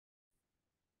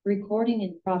Recording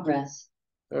in progress.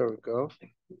 There we go.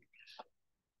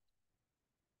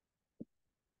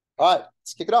 All right,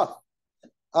 let's kick it off.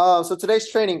 So today's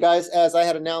training, guys, as I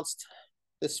had announced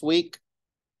this week,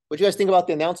 what do you guys think about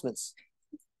the announcements?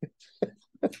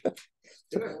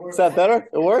 Is that better?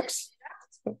 It works?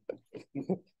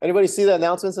 Anybody see the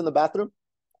announcements in the bathroom?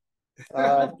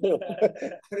 I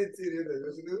didn't see it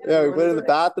either. Yeah, we put it in the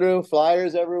bathroom,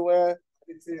 flyers everywhere.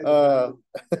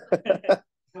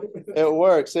 It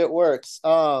works. It works.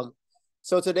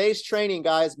 So today's training,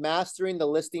 guys, mastering the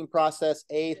listing process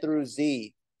A through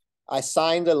Z. I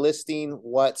signed a listing.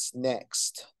 What's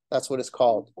next? That's what it's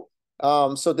called.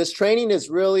 So this training is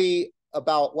really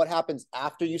about what happens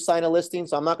after you sign a listing.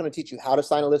 So I'm not going to teach you how to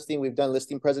sign a listing. We've done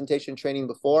listing presentation training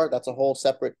before. That's a whole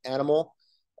separate animal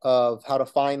of how to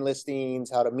find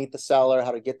listings, how to meet the seller,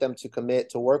 how to get them to commit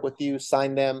to work with you,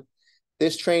 sign them.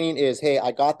 This training is, hey,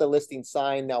 I got the listing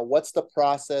signed. Now, what's the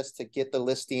process to get the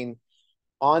listing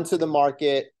onto the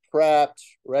market, prepped,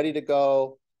 ready to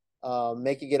go,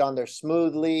 make it get on there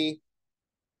smoothly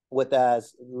with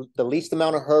as the least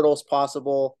amount of hurdles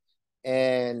possible,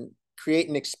 and create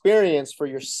an experience for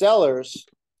your sellers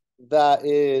that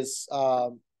is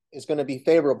going to be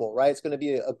favorable, right? It's going to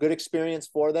be a good experience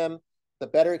for them. The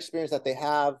better experience that they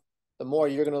have, the more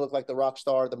you're going to look like the rock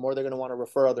star, the more they're going to want to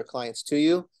refer other clients to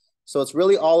you. So it's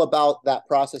really all about that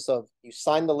process of you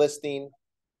sign the listing,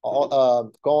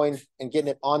 going and getting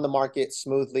it on the market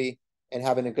smoothly and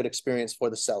having a good experience for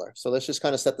the seller. So let's just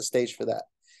kind of set the stage for that.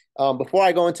 Before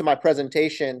I go into my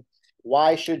presentation,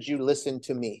 why should you listen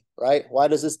to me, right? Why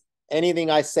does this, anything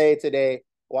I say today,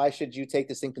 why should you take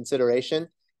this in consideration?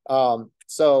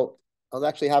 So I was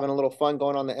actually having a little fun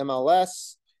going on the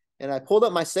MLS, and I pulled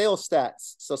up my sales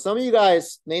stats. So some of you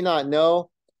guys may not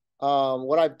know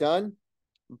what I've done,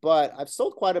 but I've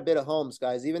sold quite a bit of homes,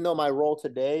 guys, even though my role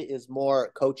today is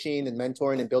more coaching and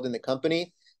mentoring and building the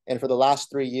company. And for the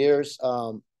last 3 years,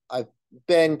 I've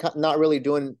been not really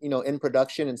doing, in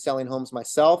production and selling homes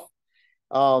myself.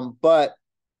 But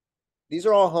these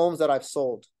are all homes that I've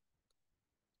sold.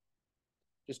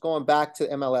 Just going back to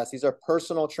MLS, these are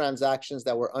personal transactions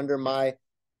that were under my,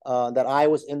 that I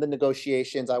was in the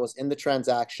negotiations, I was in the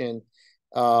transaction.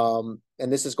 And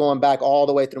this is going back all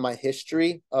the way through my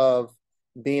history of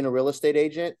being a real estate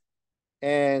agent.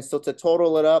 And so to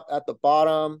total it up at the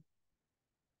bottom,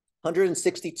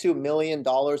 $162 million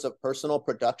of personal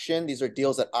production. These are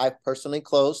deals that I've personally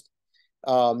closed.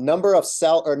 Number of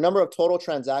total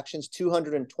transactions,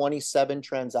 227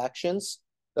 transactions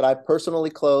that I personally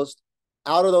closed.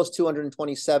 Out of those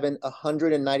 227,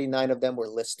 199 of them were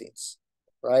listings,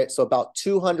 right? So about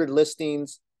 200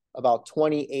 listings, about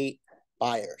 28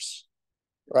 buyers,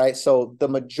 right? So the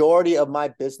majority of my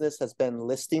business has been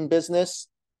listing business.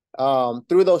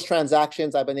 Through those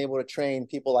transactions, I've been able to train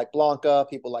people like Blanca,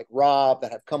 people like Rob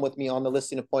that have come with me on the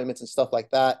listing appointments and stuff like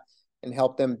that and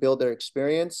help them build their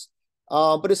experience.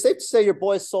 But it's safe to say your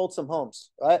boys sold some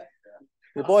homes, right?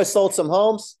 Your boys sold some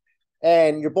homes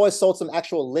and your boys sold some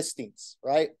actual listings,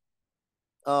 right?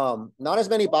 Not as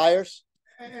many buyers.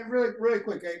 And really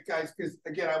quick, guys, because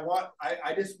again,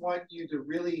 I just want you to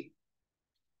really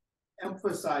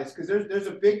emphasize, because there's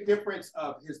a big difference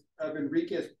of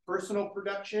Enrique's personal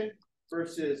production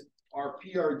versus our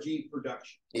PRG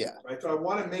production. Yeah. Right. So I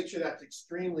want to make sure that's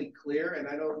extremely clear. And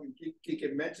I know he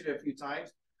can mention it a few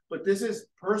times, but this is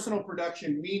personal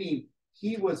production, meaning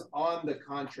he was on the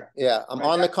contract. Yeah, I'm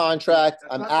on the contract.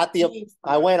 I'm at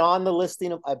I went on the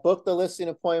listing. I booked the listing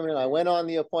appointment. I went on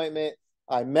the appointment.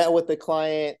 I met with the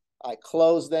client. I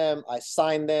closed them. I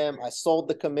signed them. I sold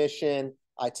the commission.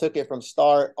 I took it from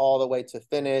start all the way to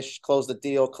finish, closed the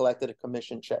deal, collected a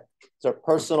commission check. These are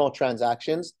personal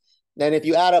transactions. Then if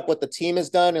you add up what the team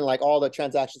has done and like all the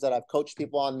transactions that I've coached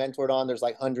people on, mentored on, there's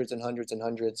like hundreds and hundreds and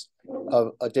hundreds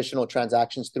of additional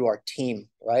transactions through our team,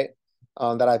 right?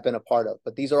 That I've been a part of.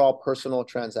 But these are all personal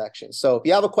transactions. So if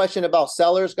you have a question about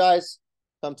sellers, guys,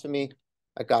 come to me.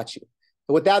 I got you.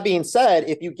 But with that being said,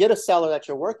 if you get a seller that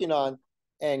you're working on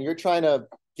and you're trying to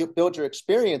build your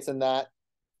experience in that,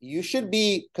 you should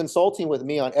be consulting with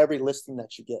me on every listing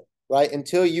that you get, right?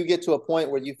 Until you get to a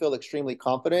point where you feel extremely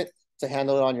confident to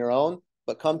handle it on your own.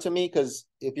 But come to me, because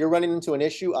if you're running into an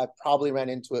issue, I probably ran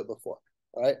into it before,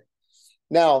 right?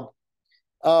 Now,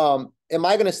 am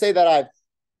I going to say that I've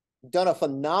done a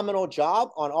phenomenal job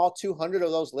on all 200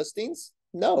 of those listings?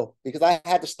 No, because I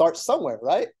had to start somewhere,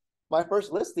 right? My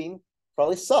first listing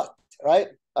probably sucked, right?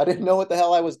 I didn't know what the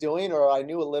hell I was doing, or I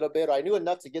knew a little bit, or I knew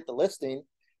enough to get the listing.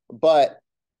 But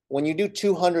when you do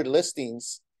 200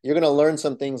 listings, you're going to learn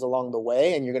some things along the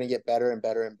way, and you're going to get better and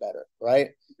better and better, right?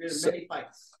 There's many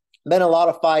fights. Then a lot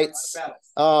of fights.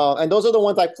 Battles. And those are the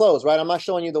ones I closed, right? I'm not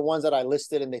showing you the ones that I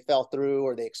listed and they fell through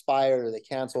or they expired or they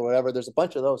canceled or whatever. There's a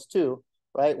bunch of those too,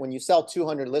 right? When you sell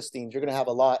 200 listings, you're going to have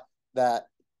a lot that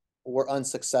were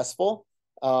unsuccessful.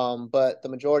 But the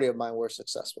majority of mine were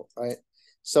successful, right?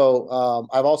 So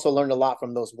I've also learned a lot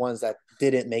from those ones that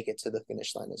didn't make it to the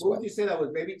finish line as What well. would you say that was?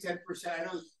 Maybe 10%? I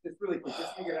know it's really quick.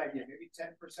 Just to get an idea. Maybe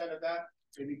 10% of that?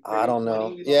 Maybe I don't 20,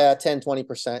 know. you Yeah, 10,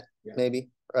 20%, Yeah. maybe,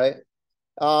 right?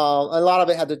 A lot of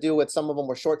it had to do with some of them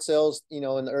were short sales, in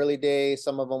the early days.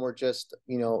 Some of them were just,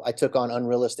 I took on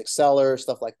unrealistic sellers,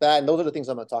 stuff like that. And those are the things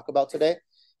I'm going to talk about today.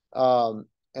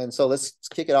 And so let's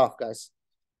kick it off, guys.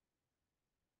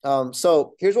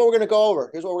 So here's what we're going to go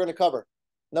over. Here's what we're going to cover.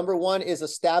 Number one is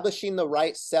establishing the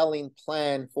right selling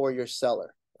plan for your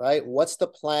seller, right? What's the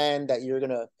plan that you're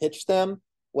going to pitch them?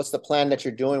 What's the plan that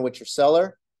you're doing with your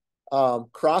seller?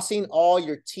 Crossing all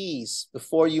your T's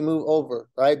before you move over,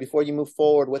 right? Before you move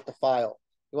forward with the file.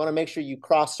 You want to make sure you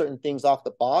cross certain things off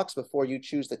the box before you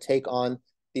choose to take on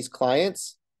these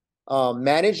clients.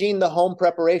 Managing the home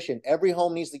preparation. Every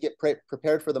home needs to get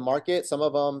prepared for the market. Some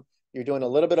of them you're doing a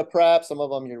little bit of prep. Some of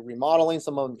them you're remodeling.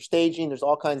 Some of them you're staging. There's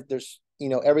all kinds, there's,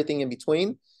 everything in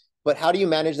between. But how do you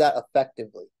manage that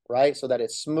effectively, right? So that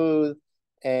it's smooth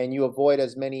and you avoid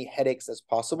as many headaches as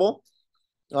possible.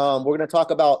 We're going to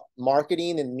talk about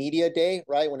marketing and media day,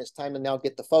 right? When it's time to now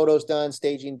get the photos done,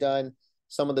 staging done,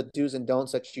 some of the do's and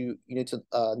don'ts that you need to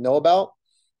know about.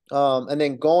 And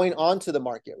then going on to the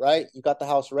market, right? You got the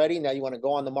house ready. Now you want to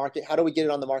go on the market. How do we get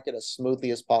it on the market as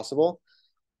smoothly as possible?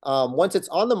 Once it's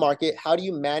on the market, how do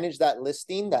you manage that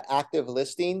listing, that active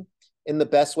listing in the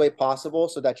best way possible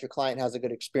so that your client has a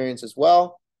good experience as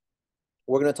well?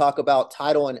 We're going to talk about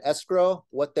title and escrow,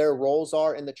 what their roles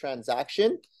are in the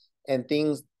transaction and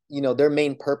things, their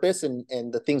main purpose and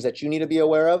the things that you need to be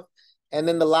aware of. And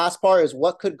then the last part is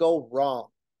what could go wrong,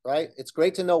 right? It's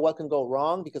great to know what can go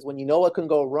wrong because when you know what can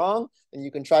go wrong, then you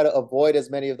can try to avoid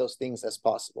as many of those things as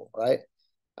possible, right?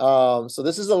 So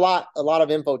this is a lot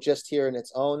of info just here in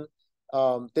its own.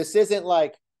 This isn't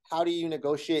like, how do you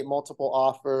negotiate multiple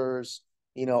offers,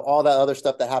 all that other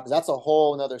stuff that happens. That's a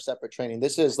whole nother separate training.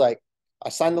 This is like, I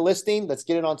signed the listing, let's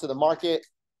get it onto the market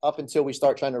up until we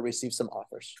start trying to receive some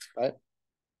offers, right?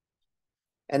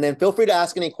 And then feel free to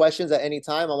ask any questions at any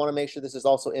time. I want to make sure this is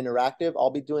also interactive. I'll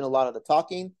be doing a lot of the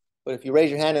talking, but if you raise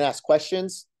your hand and ask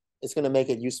questions, it's going to make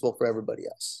it useful for everybody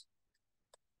else.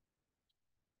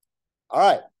 All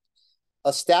right.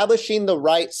 Establishing the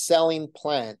right selling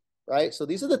plan, right? So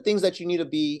these are the things that you need to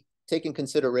be taking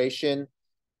consideration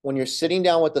when you're sitting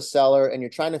down with the seller and you're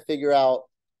trying to figure out,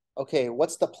 okay,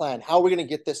 what's the plan? How are we going to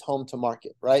get this home to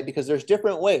market, right? Because there's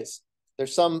different ways.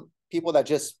 There's some people that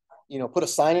just, put a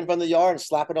sign in front of the yard and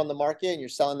slap it on the market and you're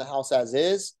selling the house as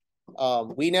is.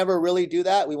 We never really do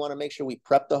that. We want to make sure we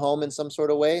prep the home in some sort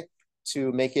of way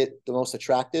to make it the most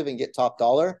attractive and get top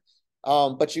dollar.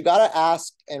 But you got to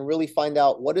ask and really find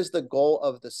out what is the goal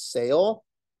of the sale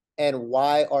and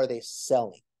why are they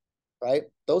selling, right?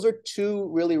 Those are two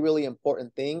really, really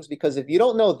important things because if you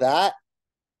don't know that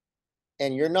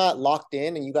and you're not locked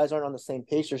in and you guys aren't on the same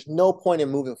page, there's no point in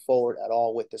moving forward at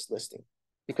all with this listing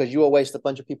because you will waste a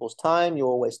bunch of people's time. You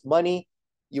will waste money.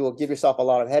 You will give yourself a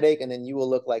lot of headache and then you will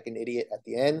look like an idiot at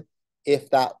the end if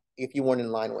you weren't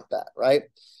in line with that, right?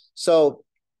 So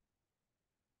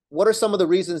what are some of the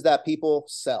reasons that people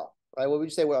sell, right? What would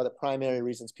you say are the primary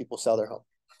reasons people sell their home?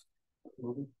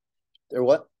 Moving. They're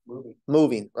what?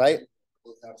 Moving, right?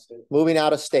 Moving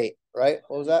out of state, right?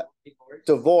 What was that?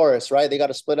 Divorce, right? They got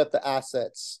to split up the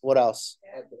assets. What else?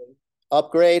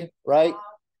 Upgrade, right?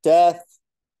 Death.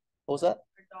 What was that?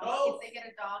 If they get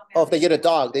a dog. Oh, if they get a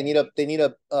dog, they need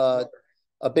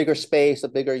a bigger space, a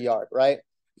bigger yard, right?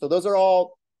 So those are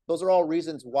all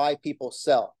reasons why people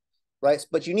sell, right?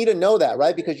 But you need to know that,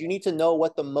 right? Because you need to know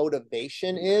what the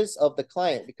motivation is of the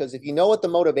client. Because if you know what the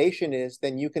motivation is,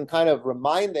 then you can kind of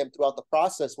remind them throughout the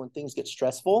process when things get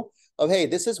stressful of, hey,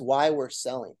 this is why we're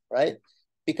selling, right?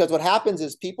 Because what happens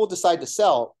is people decide to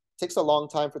sell. It takes a long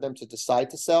time for them to decide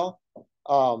to sell.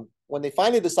 When they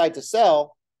finally decide to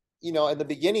sell, in the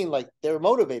beginning, like they're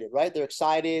motivated, right? They're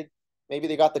excited. Maybe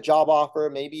they got the job offer.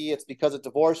 Maybe it's because of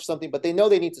divorce or something, but they know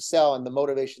they need to sell and the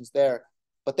motivation's there.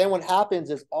 But then what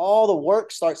happens is all the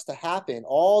work starts to happen.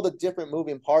 All the different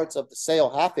moving parts of the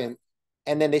sale happen.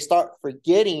 And then they start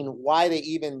forgetting why they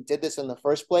even did this in the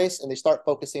first place. And they start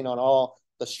focusing on all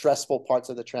the stressful parts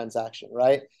of the transaction,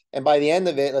 right? And by the end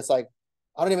of it, it's like,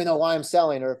 I don't even know why I'm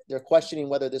selling, or they're questioning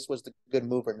whether this was the good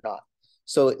move or not.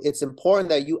 So it's important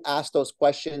that you ask those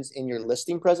questions in your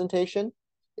listing presentation.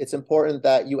 It's important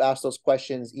that you ask those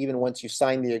questions even once you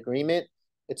sign the agreement.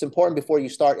 it's important before you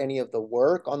start any of the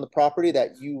work on the property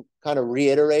that you kind of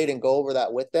reiterate and go over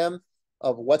that with them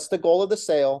of what's the goal of the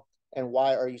sale and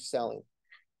why are you selling.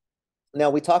 Now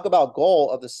we talk about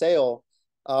goal of the sale.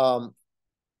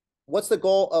 What's the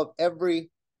goal of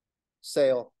every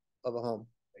sale of a home?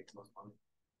 Make the most money.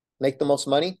 Make the most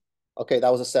money? Okay,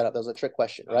 that was a setup. That was a trick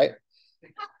question, right?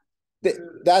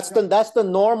 That's the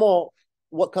normal,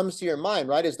 what comes to your mind,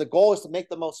 right? Is the goal is to make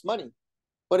the most money.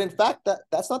 But in fact,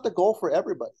 that's not the goal for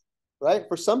everybody, right?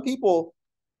 For some people,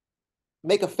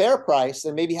 make a fair price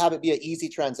and maybe have it be an easy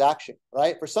transaction,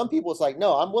 right? For some people, it's like,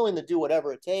 no, I'm willing to do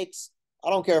whatever it takes. I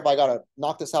don't care if I got to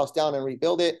knock this house down and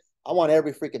rebuild it. I want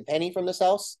every freaking penny from this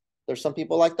house. There's some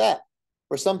people like that.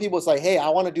 For some people, it's like, hey, I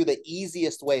want to do the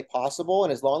easiest way possible.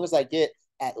 And as long as I get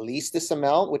at least this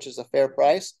amount, which is a fair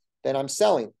price, then I'm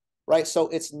selling, right? So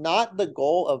it's not the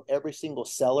goal of every single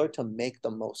seller to make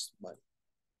the most money,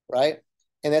 right?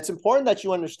 And it's important that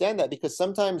you understand that, because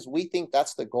sometimes we think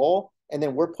that's the goal and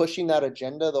then we're pushing that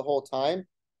agenda the whole time.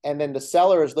 And then the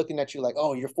seller is looking at you like,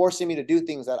 oh, you're forcing me to do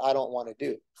things that I don't want to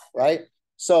do, right?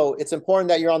 So it's important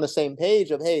that you're on the same page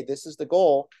of, hey, this is the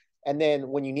goal. And then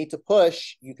when you need to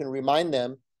push, you can remind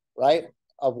them, right,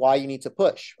 of why you need to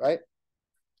push, right?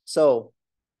 So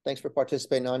thanks for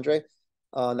participating, Andre,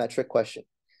 on that trick question.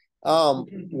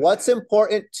 What's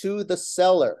important to the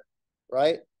seller,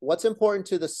 right? What's important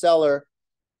to the seller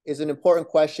is an important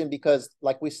question, because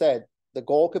like we said, the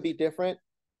goal could be different,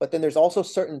 but then there's also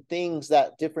certain things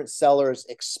that different sellers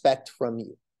expect from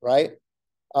you, right?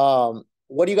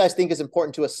 What do you guys think is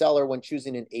important to a seller when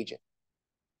choosing an agent?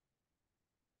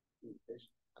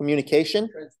 Communication,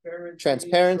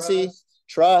 transparency,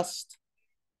 trust,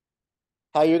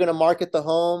 how you're going to market the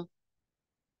home.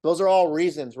 Those are all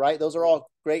reasons, right? Those are all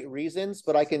great reasons,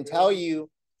 but I can tell you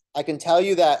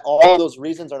that all of those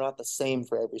reasons are not the same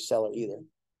for every seller either.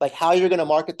 Like how you're going to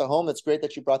market the home, it's great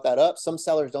that you brought that up. Some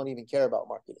sellers don't even care about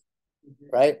marketing,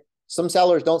 right? Some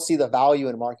sellers don't see the value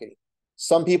in marketing.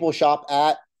 Some people shop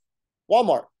at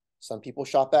Walmart. Some people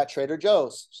shop at Trader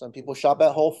Joe's. Some people shop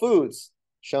at Whole Foods.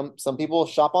 Some people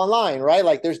shop online, right?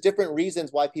 Like there's different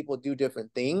reasons why people do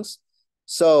different things.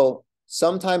 So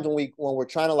sometimes when we're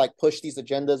trying to like push these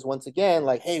agendas once again,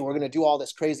 like, hey, we're going to do all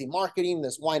this crazy marketing,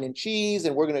 this wine and cheese,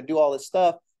 and we're going to do all this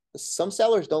stuff. Some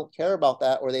sellers don't care about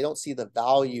that, or they don't see the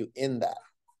value in that,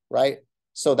 right?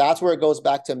 So that's where it goes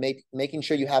back to making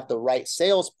sure you have the right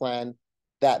sales plan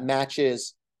that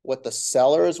matches what the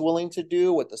seller is willing to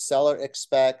do, what the seller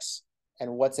expects,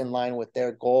 and what's in line with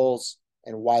their goals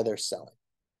and why they're selling.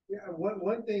 Yeah,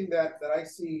 one thing that I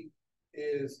see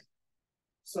is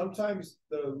sometimes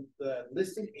the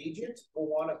listing agent will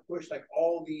want to push like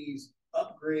all these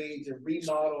upgrades and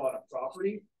remodel on a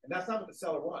property, and that's not what the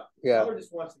seller wants. The seller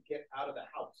just wants to get out of the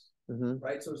house,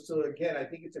 right? So again, I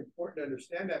think it's important to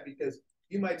understand that, because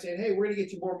you might say, hey, we're going to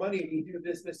get you more money if you do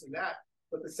this, this, and that,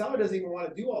 but the seller doesn't even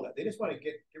want to do all that. They just want to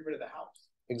get rid of the house.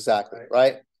 Exactly,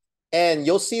 right? And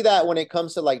you'll see that when it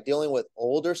comes to like dealing with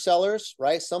older sellers,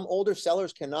 right? Some older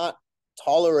sellers cannot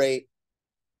tolerate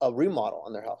a remodel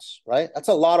on their house, right? That's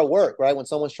a lot of work, right? When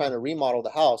someone's trying to remodel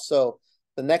the house. So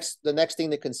the next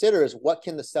thing to consider is, what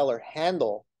can the seller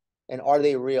handle, and are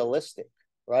they realistic,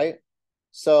 right?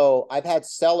 So I've had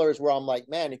sellers where I'm like,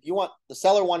 man, if you want, the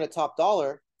seller wanted top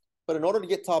dollar, but in order to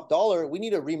get top dollar, we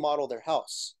need to remodel their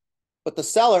house. But the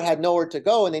seller had nowhere to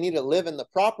go and they need to live in the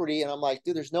property. And I'm like,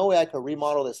 dude, there's no way I could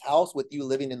remodel this house with you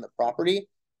living in the property.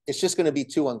 It's just going to be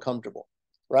too uncomfortable,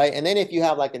 right? And then if you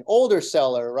have like an older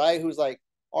seller, right, who's like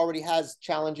already has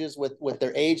challenges with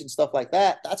their age and stuff like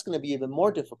that, that's going to be even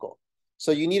more difficult.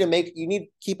 So you need to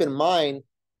keep in mind,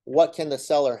 what can the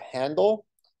seller handle?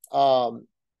 How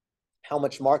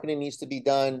much marketing needs to be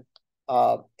done?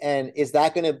 And is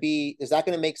that going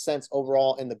to make sense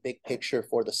overall in the big picture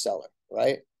for the seller,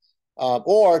 right?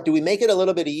 Or do we make it a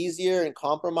little bit easier and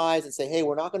compromise and say, hey,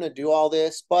 we're not going to do all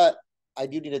this, but I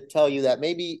do need to tell you that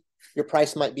maybe your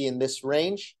price might be in this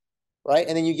range, right?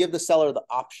 And then you give the seller the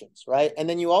options, right? And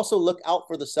then you also look out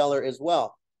for the seller as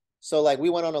well. So like we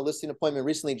went on a listing appointment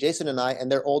recently, Jason and I,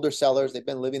 and they're older sellers. They've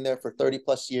been living there for 30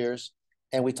 plus years.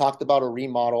 And we talked about a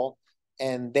remodel,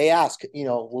 and they asked,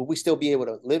 will we still be able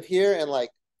to live here? And like,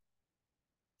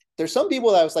 there's some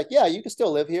people that was like, yeah, you can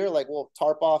still live here. Like, we'll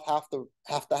tarp off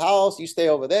half the house. You stay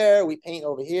over there. We paint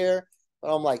over here.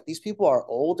 But I'm like, these people are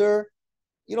older.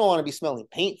 You don't want to be smelling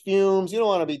paint fumes. You don't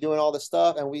want to be doing all this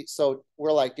stuff. And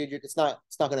we're like, dude, it's not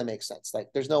going to make sense. Like,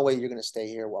 there's no way you're going to stay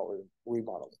here while we're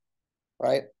remodeling,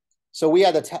 right? So we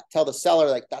had to tell the seller,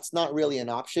 like, that's not really an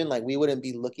option. Like, we wouldn't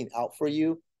be looking out for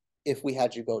you if we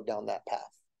had you go down that path.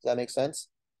 Does that make sense?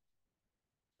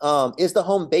 Is the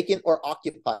home vacant or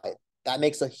occupied? That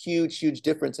makes a huge, huge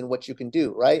difference in what you can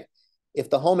do, right? If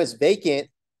the home is vacant,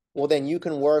 well, then you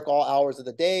can work all hours of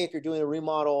the day. If you're doing a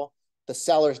remodel, the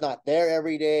seller's not there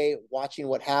every day watching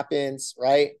what happens,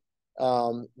 right?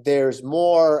 There's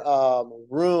more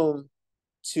room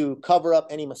to cover up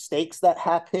any mistakes that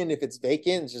happen if it's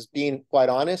vacant, just being quite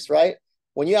honest, right?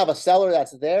 When you have a seller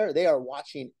that's there, they are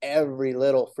watching every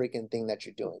little freaking thing that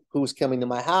you're doing. Who's coming to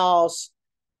my house?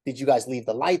 Did you guys leave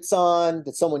the lights on?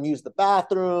 Did someone use the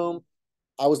bathroom?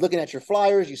 I was looking at your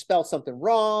flyers. You spelled something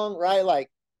wrong, right? Like,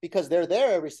 because they're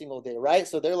there every single day, right?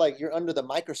 So they're like, you're under the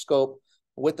microscope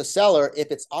with the seller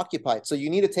if it's occupied. So you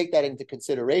need to take that into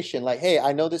consideration. Like, hey,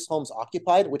 I know this home's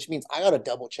occupied, which means I got to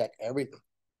double check everything.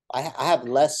 I have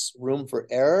less room for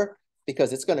error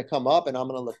because it's going to come up and I'm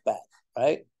going to look bad,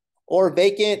 right? Or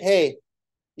vacant, hey,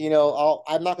 you know,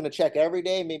 I'm not going to check every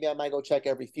day. Maybe I might go check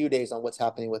every few days on what's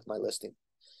happening with my listing.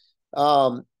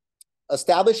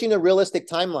 Establishing a realistic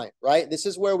timeline, right? This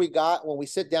is where when we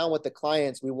sit down with the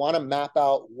clients, we want to map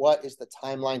out what is the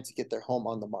timeline to get their home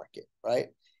on the market, right?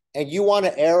 And you want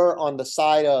to err on the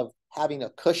side of having a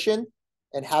cushion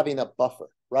and having a buffer,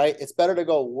 right? It's better to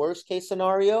go worst case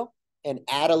scenario and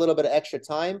add a little bit of extra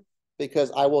time,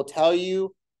 because I will tell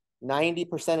you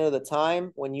 90% of the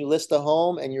time when you list a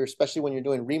home and especially when you're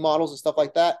doing remodels and stuff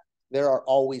like that, there are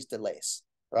always delays,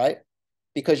 right?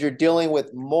 Because you're dealing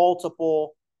with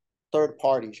multiple third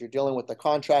parties. You're dealing with the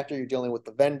contractor, you're dealing with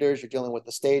the vendors, you're dealing with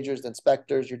the stagers, the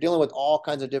inspectors, you're dealing with all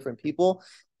kinds of different people.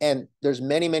 And there's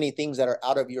many, many things that are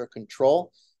out of your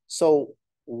control. So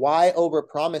why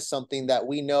overpromise something that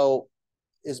we know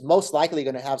is most likely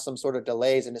going to have some sort of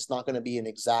delays and it's not going to be an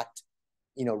exact,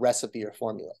 recipe or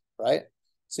formula, right?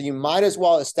 So you might as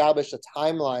well establish a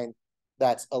timeline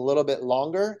that's a little bit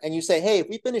longer. And you say, hey, if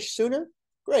we finish sooner,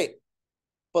 great.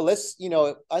 But let's,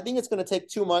 I think it's going to take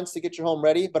 2 months to get your home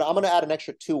ready, but I'm going to add an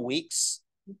extra 2 weeks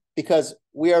because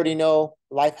we already know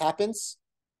life happens.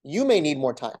 You may need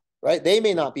more time, right? They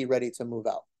may not be ready to move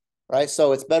out, right?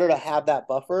 So it's better to have that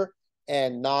buffer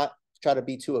and not try to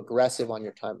be too aggressive on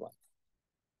your timeline.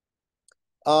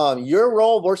 Your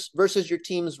role versus your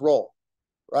team's role,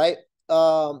 right?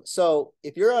 So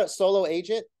if you're a solo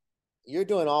agent, you're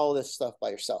doing all of this stuff by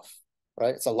yourself,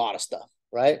 right? It's a lot of stuff,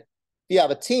 right? If you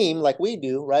have a team like we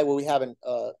do, right, where we have an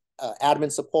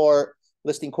admin support,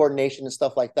 listing coordination and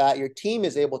stuff like that, your team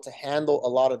is able to handle a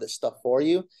lot of this stuff for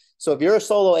you. So if you're a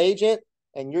solo agent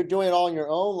and you're doing it all on your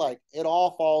own, like it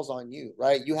all falls on you,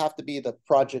 right? You have to be the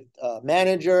project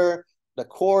manager, the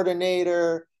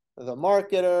coordinator, the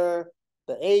marketer,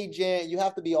 the agent. You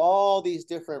have to be all these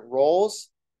different roles,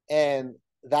 and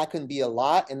that can be a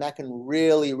lot, and that can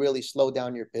really, really slow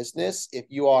down your business if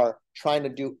you are trying to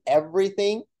do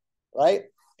everything, right?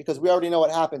 Because we already know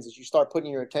what happens is you start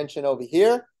putting your attention over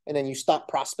here, and then you stop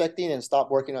prospecting and stop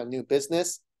working on new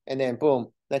business, and then boom,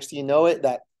 next thing you know it,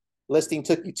 that listing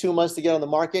took you 2 months to get on the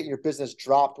market, your business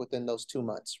dropped within those 2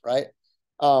 months, right?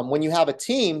 When you have a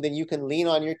team, then you can lean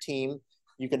on your team.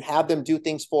 You can have them do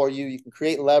things for you. You can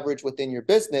create leverage within your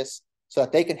business so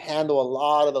that they can handle a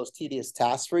lot of those tedious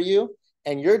tasks for you.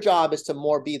 And your job is to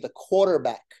more be the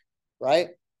quarterback, right?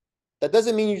 That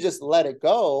doesn't mean you just let it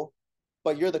go,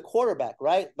 but you're the quarterback,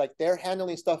 right? Like they're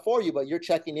handling stuff for you, but you're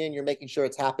checking in, you're making sure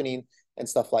it's happening and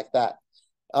stuff like that.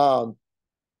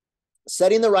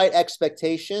 Setting the right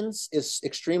expectations is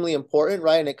extremely important,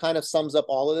 right? And it kind of sums up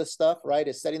all of this stuff, right?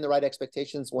 Is setting the right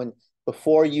expectations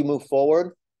before you move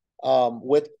forward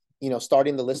with,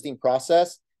 starting the listing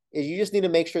process. Is you just need to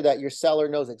make sure that your seller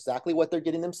knows exactly what they're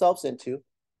getting themselves into.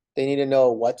 They need to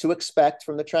know what to expect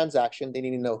from the transaction. They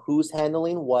need to know who's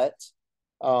handling what.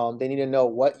 They need to know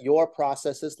what your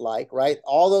process is like, right?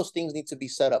 All those things need to be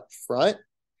set up front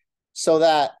so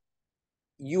that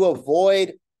you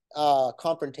avoid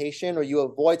confrontation, or you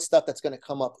avoid stuff that's going to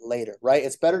come up later, right?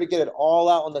 It's better to get it all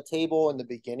out on the table in the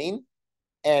beginning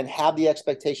and have the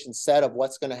expectation set of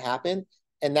what's going to happen.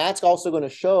 And that's also going to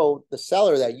show the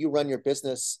seller that you run your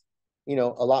business,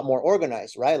 a lot more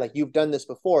organized, right? Like you've done this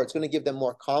before. It's going to give them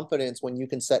more confidence when you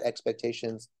can set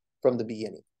expectations from the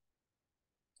beginning.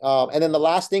 And then the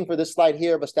last thing for this slide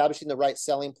here of establishing the right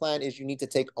selling plan is you need to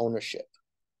take ownership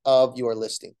of your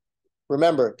listing.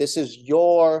 Remember, this is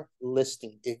your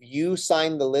listing. If you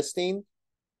sign the listing,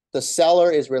 the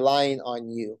seller is relying on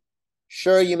you.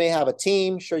 Sure, you may have a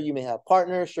team. Sure, you may have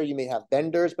partners. Sure, you may have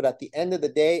vendors. But at the end of the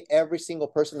day, every single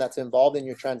person that's involved in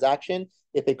your transaction,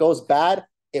 if it goes bad,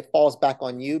 it falls back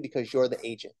on you because you're the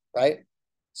agent, right?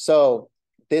 So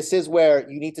this is where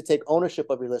you need to take ownership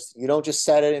of your listing. You don't just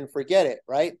set it and forget it,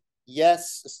 right?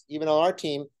 Yes, even on our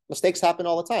team, mistakes happen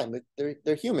all the time.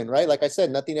 They're human, right? Like I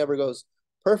said, nothing ever goes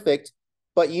perfect.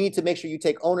 but you need to make sure you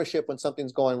take ownership when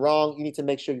something's going wrong. You need to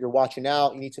make sure you're watching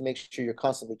out. You need to make sure you're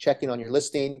constantly checking on your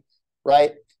listing,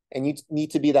 right? And you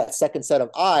need to be that second set of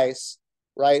eyes,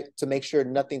 right, to make sure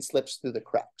nothing slips through the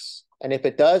cracks. And if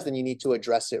it does, then you need to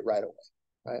address it right away,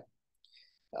 right?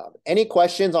 Any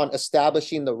questions on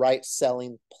establishing the right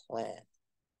selling plan?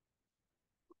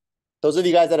 Those of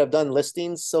you guys that have done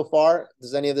listings so far,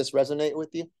 does any of this resonate with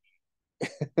you?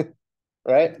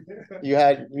 Right? You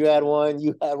had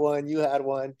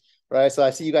one, right? So I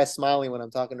see you guys smiling when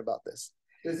I'm talking about this.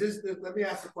 Let me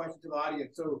ask a question to the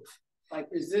audience. So, like,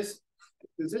 does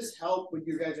this help when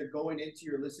you guys are going into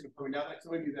your listing appointment? Now that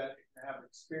some of you that have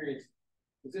experience,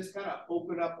 does this kind of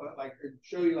open up, like, or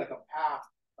show you like a path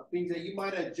of things that you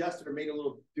might have adjusted or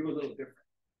do a little different?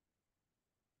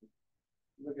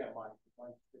 Look at mine.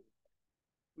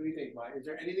 What do you think, Mike? Is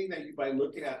there anything that you, by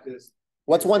looking at this?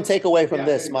 What's one takeaway from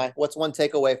this, Mike? What's one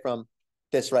takeaway from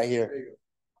this right here? There you go.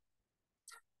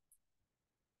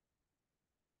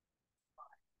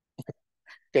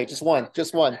 Okay, just one.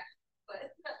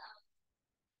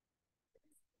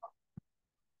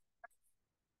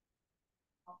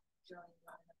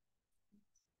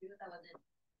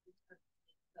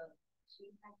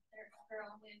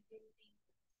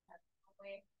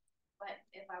 But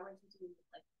if I were to do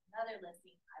like another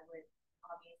listing, I would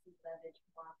obviously leverage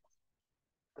more,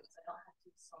 so I don't have to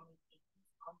do so many things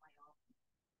on my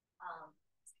own.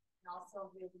 And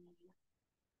also really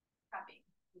prepping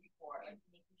before, like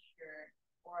making sure,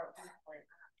 or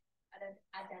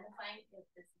identifying if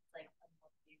this is like a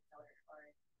motivated seller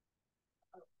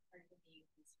or person to use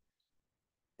this.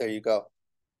 There you go.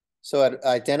 So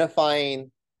identifying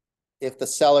if the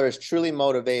seller is truly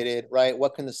motivated, right?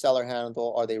 What can the seller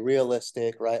handle? Are they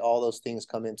realistic, right? All those things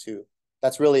come into,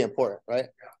 that's really important, right?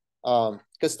 Yeah.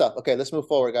 Good stuff. Okay, let's move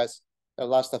forward, guys. Got a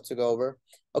lot of stuff to go over.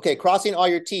 Okay, crossing all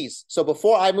your T's. So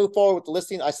before I move forward with the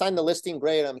listing, I signed the listing,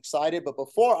 great, I'm excited. But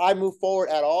before I move forward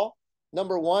at all,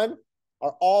 number one,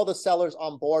 are all the sellers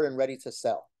on board and ready to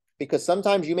sell? Because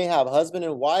sometimes you may have husband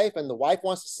and wife, and the wife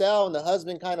wants to sell, and the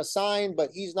husband kind of signed,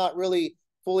 but he's not really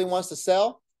fully wants to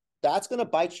sell. That's going to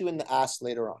bite you in the ass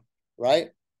later on, right?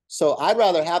 So I'd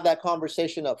rather have that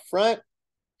conversation up front.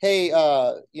 Hey,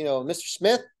 Mr.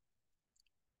 Smith,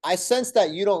 I sense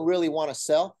that you don't really want to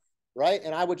sell, right?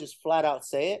 And I would just flat out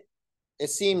say it.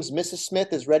 It seems Mrs.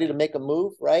 Smith is ready to make a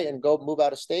move, right? And go move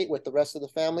out of state with the rest of the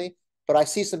family. But I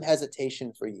see some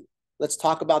hesitation for you. Let's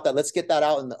talk about that. Let's get that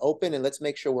out in the open, and let's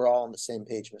make sure we're all on the same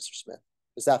page, Mr. Smith.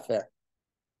 Is that fair?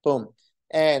 Boom.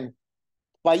 And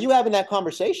by you having that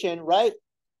conversation, right,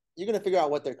 you're going to figure out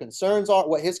what their concerns are,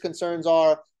 what his concerns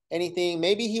are, anything.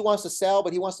 Maybe he wants to sell,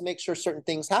 but he wants to make sure certain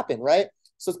things happen, right?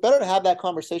 So it's better to have that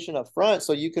conversation up front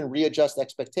so you can readjust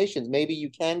expectations. Maybe you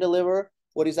can deliver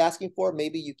what he's asking for.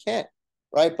 Maybe you can't,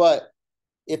 right? But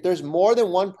if there's more than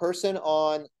one person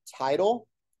on title,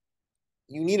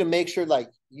 you need to make sure like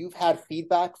you've had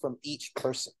feedback from each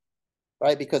person,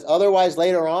 right? Because otherwise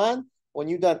later on, when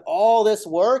you've done all this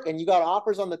work and you got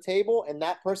offers on the table and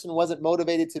that person wasn't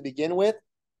motivated to begin with,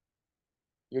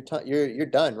 you're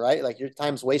done, right? Like your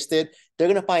time's wasted. They're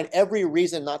going to find every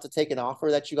reason not to take an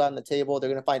offer that you got on the table. They're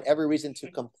going to find every reason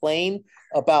to complain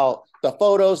about the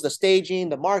photos, the staging,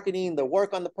 the marketing, the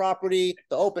work on the property,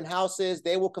 the open houses.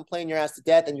 They will complain your ass to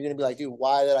death, and you're going to be like, dude,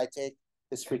 why did I take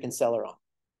this freaking seller on,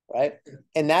 right?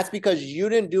 And that's because you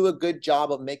didn't do a good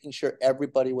job of making sure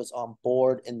everybody was on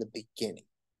board in the beginning,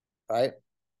 right?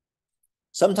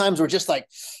 Sometimes we're just like,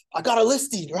 I got a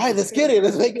listing, right? Let's get it.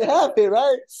 Let's make it happen,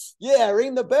 right? Yeah,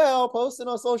 ring the bell, post it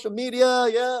on social media.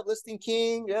 Yeah, listing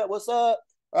king. Yeah, what's up?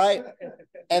 Right?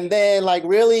 And then like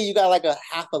really you got like a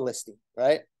half a listing,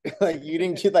 right? Like you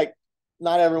didn't get like,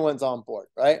 not everyone's on board,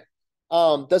 right?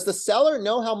 Does the seller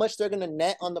know how much they're going to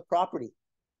net on the property?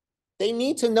 They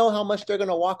need to know how much they're going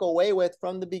to walk away with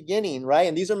from the beginning, right?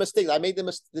 And these are mistakes. I made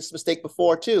this mistake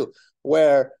before too,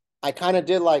 where I kind of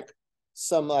did like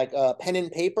some like pen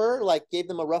and paper, like gave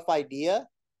them a rough idea,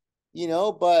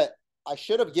 but I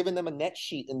should have given them a net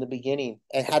sheet in the beginning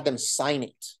and had them sign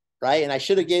it, right? And I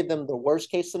should have gave them the worst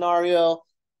case scenario,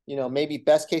 maybe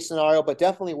best case scenario, but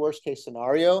definitely worst case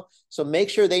scenario. So make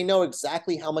sure they know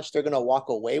exactly how much they're going to walk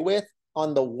away with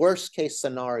on the worst case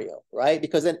scenario, right?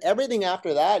 Because then everything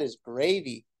after that is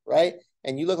gravy, right?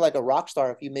 And you look like a rock star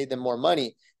if you made them more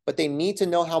money, but they need to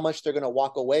know how much they're going to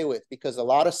walk away with, because a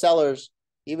lot of sellers,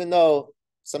 even though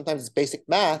sometimes it's basic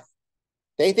math,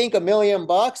 they think $1 million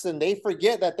and they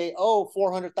forget that they owe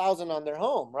 400,000 on their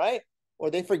home, right?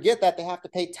 Or they forget that they have to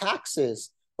pay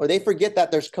taxes, or they forget that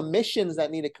there's commissions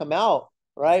that need to come out,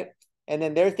 right? And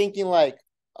then they're thinking like,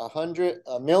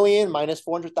 a million minus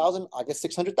 400,000, I guess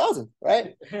 600,000,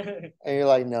 right? And you're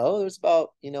like, no, there's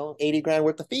about, 80 grand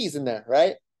worth of fees in there,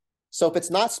 right? So if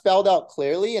it's not spelled out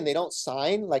clearly and they don't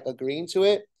sign, like agreeing to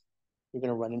it, you're going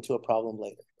to run into a problem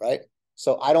later, right?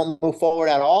 So I don't move forward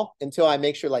at all until I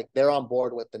make sure like they're on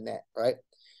board with the net, right?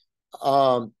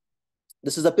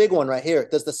 This is a big one right here.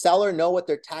 Does the seller know what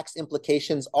their tax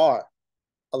implications are?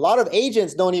 A lot of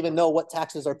agents don't even know what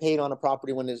taxes are paid on a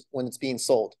property when it's being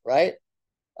sold, right?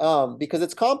 Because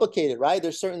it's complicated, right?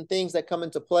 There's certain things that come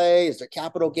into play. Is there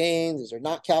capital gains? Is there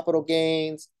not capital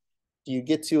gains? Do you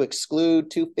get to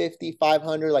exclude 250,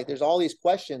 500? Like there's all these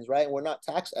questions, right? And we're not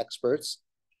tax experts.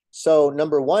 So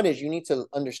number one is you need to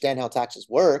understand how taxes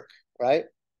work, right?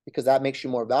 Because that makes you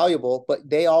more valuable. But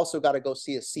they also got to go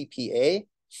see a CPA,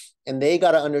 and they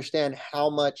got to understand how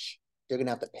much they're going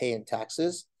to have to pay in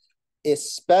taxes,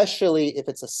 especially if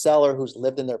it's a seller who's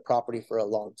lived in their property for a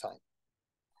long time.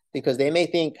 Because they may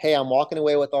think, hey, I'm walking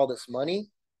away with all this money,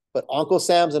 but Uncle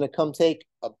Sam's going to come take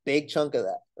a big chunk of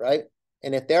that, right?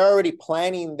 And if they're already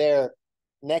planning their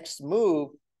next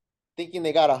move, thinking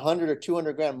they got 100 or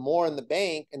 200 grand more in the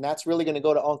bank, and that's really going to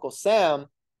go to Uncle Sam,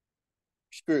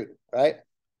 screwed, right?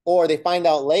 Or they find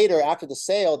out later after the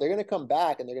sale, they're going to come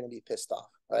back and they're going to be pissed off,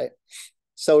 right?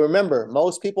 So remember,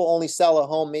 most people only sell a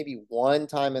home maybe one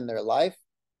time in their life.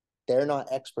 They're not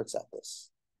experts at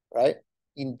this, right?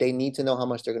 They need to know how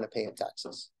much they're going to pay in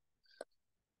taxes.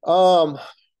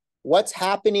 What's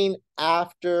happening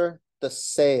after the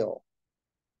sale?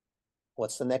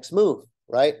 What's the next move,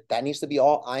 right? That needs to be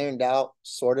all ironed out,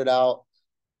 sorted out,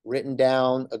 written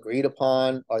down, agreed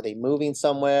upon. Are they moving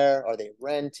somewhere? Are they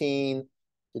renting?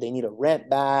 Do they need a rent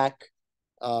back?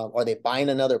 Are they buying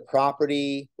another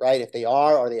property, right? If they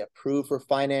are they approved for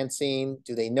financing?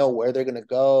 Do they know where they're going to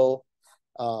go?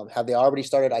 Have they already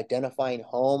started identifying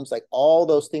homes? Like all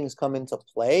those things come into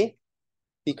play,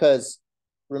 because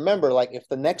remember, like if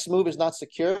the next move is not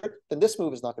secured, then this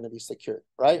move is not going to be secured,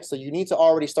 right? So you need to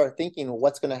already start thinking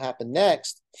what's going to happen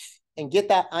next and get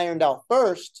that ironed out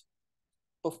first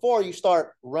before you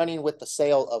start running with the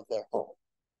sale of their home,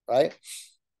 right?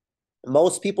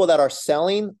 Most people that are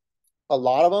selling, a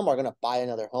lot of them are going to buy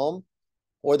another home,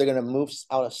 or they're going to move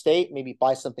out of state, maybe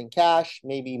buy something cash,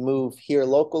 maybe move here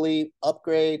locally,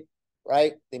 upgrade,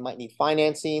 right? They might need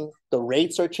financing. The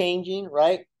rates are changing,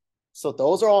 right? So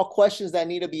those are all questions that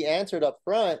need to be answered up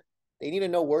front. They need to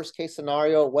know worst case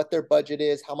scenario, what their budget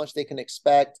is, how much they can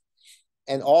expect.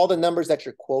 And all the numbers that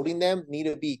you're quoting them need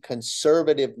to be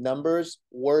conservative numbers,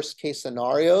 worst case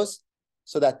scenarios,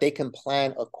 so that they can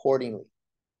plan accordingly.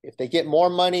 If they get more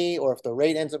money, or if the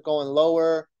rate ends up going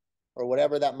lower, or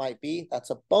whatever that might be,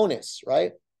 that's a bonus,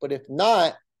 right? But if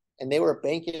not, and they were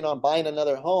banking on buying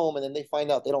another home, and then they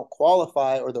find out they don't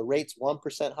qualify, or the rate's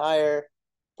 1% higher,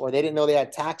 or they didn't know they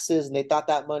had taxes and they thought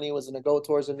that money was going to go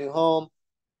towards a new home,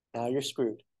 now you're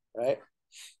screwed, right?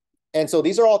 And so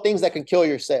these are all things that can kill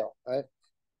your sale, right?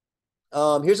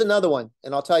 Here's another one,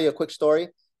 and I'll tell you a quick story.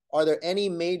 Are there any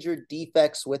major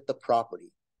defects with the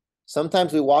property?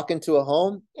 Sometimes we walk into a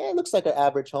home, it looks like an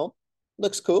average home,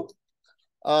 looks cool.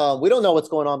 We don't know what's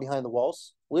going on behind the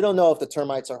walls. We don't know if the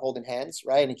termites are holding hands,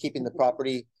 right, and keeping the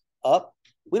property up.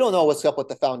 We don't know what's up with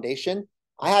the foundation.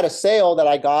 I had a sale that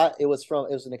I got. It was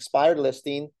an expired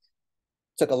listing.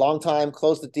 Took a long time,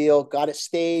 closed the deal, got it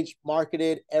staged,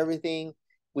 marketed, everything.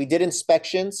 We did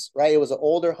inspections, right? It was an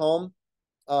older home.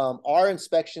 Our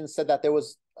inspection said that there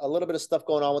was a little bit of stuff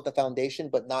going on with the foundation,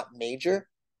 but not major.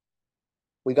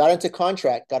 We got into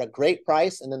contract, got a great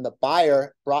price, and then the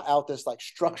buyer brought out this like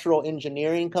structural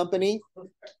engineering company,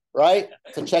 right,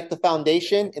 to check the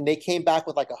foundation, and they came back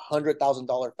with like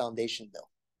 $100,000 foundation bill,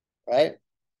 right?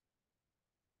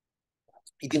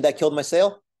 You think that killed my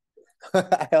sale?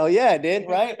 Hell yeah, it did,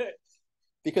 right?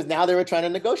 Because now they were trying to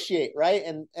negotiate, right?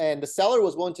 And the seller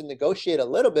was willing to negotiate a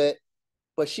little bit,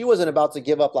 but she wasn't about to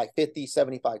give up like 50,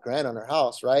 75 grand on her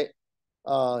house, right?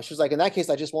 She was like, in that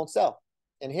case, I just won't sell.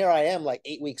 And here I am like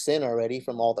 8 weeks in already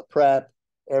from all the prep,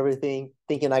 everything,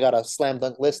 thinking I got a slam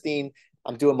dunk listing.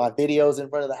 I'm doing my videos in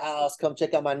front of the house. Come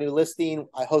check out my new listing.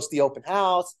 I host the open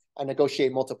house. I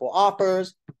negotiate multiple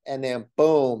offers. And then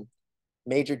boom,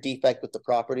 major defect with the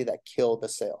property that killed the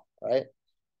sale, right?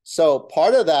 So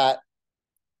part of that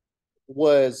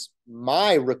was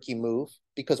my rookie move,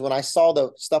 because when I saw the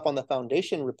stuff on the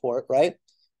foundation report, right?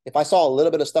 If I saw a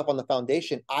little bit of stuff on the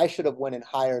foundation, I should have went and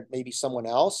hired maybe someone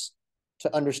else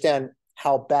to understand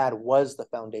how bad was the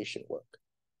foundation work,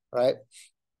 right?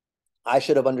 I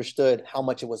should have understood how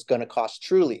much it was going to cost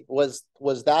truly. Was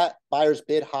that buyer's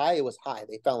bid high? It was high.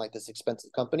 They found like this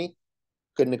expensive company,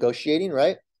 good negotiating,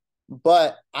 right?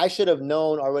 But I should have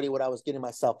known already what I was getting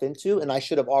myself into, and I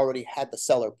should have already had the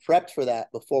seller prepped for that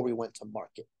before we went to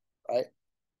market, right?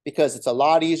 Because it's a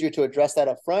lot easier to address that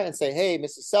up front and say, hey,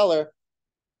 Mrs. Seller,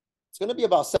 it's going to be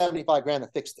about 75 grand to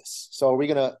fix this. So are we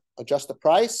going to adjust the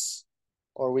price,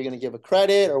 or are we going to give a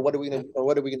credit, or what are we going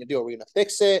to do? Are we going to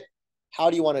fix it? How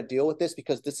do you want to deal with this?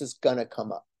 Because this is going to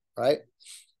come up, right?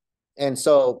 And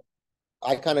so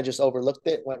I kind of just overlooked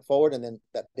it, went forward, and then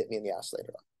that bit me in the ass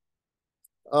later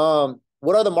on.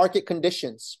 What are the market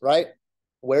conditions, right?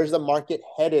 Where's the market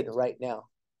headed right now?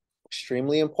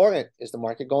 Extremely important. Is the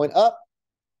market going up?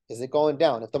 Is it going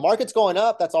down? If the market's going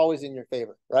up, that's always in your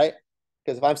favor, right?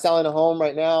 Because if I'm selling a home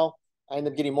right now, I end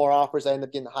up getting more offers, I end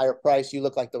up getting a higher price, you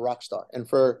look like the rock star. And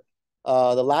for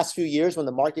the last few years, when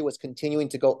the market was continuing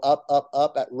to go up, up,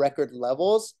 up at record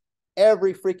levels,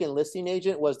 every freaking listing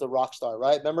agent was the rock star,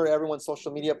 right? Remember everyone's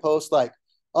social media posts like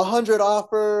 100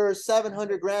 offers,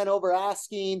 700 grand over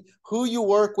asking, who you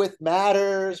work with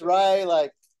matters, right?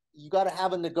 Like, you got to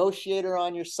have a negotiator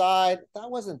on your side. That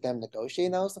wasn't them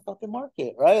negotiating. That was the fucking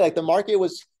market, right? Like, the market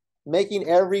was making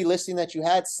every listing that you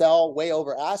had sell way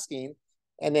over asking.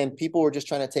 And then people were just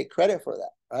trying to take credit for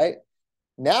that, right?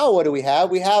 Now, what do we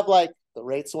have? We have like the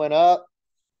rates went up.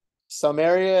 Some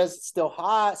areas still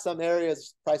hot. Some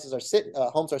areas prices are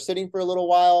homes are sitting for a little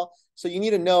while. So you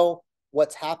need to know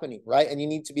what's happening, right? And you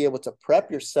need to be able to prep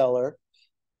your seller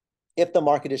if the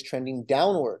market is trending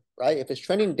downward, right? If it's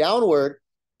trending downward,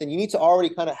 then you need to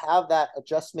already kind of have that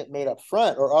adjustment made up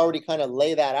front, or already kind of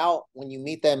lay that out when you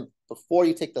meet them before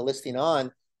you take the listing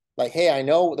on. Like, hey, I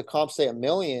know the comps say $1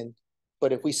 million,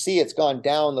 but if we see it's gone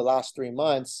down the last 3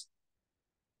 months,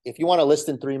 if you want to list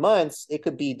in 3 months, it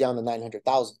could be down to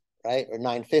 900,000, right? Or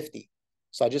 950.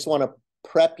 So I just want to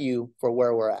prep you for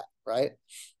where we're at, right?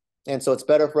 And so it's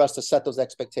better for us to set those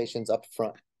expectations up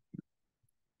front.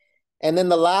 And then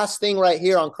the last thing right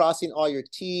here on crossing all your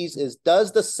T's is,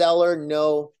 does the seller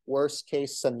know worst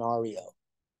case scenario?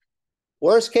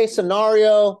 Worst case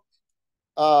scenario,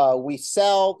 we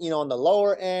sell, on the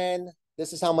lower end.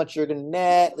 This is how much you're going to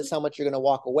net. This is how much you're going to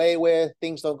walk away with.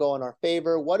 Things don't go in our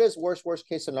favor. What is worst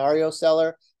case scenario,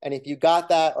 seller? And if you got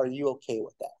that, are you okay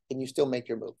with that? Can you still make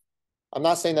your move? I'm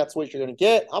not saying that's what you're going to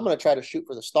get. I'm going to try to shoot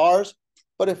for the stars.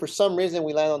 But if for some reason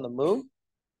we land on the moon,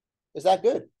 is that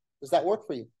good? Does that work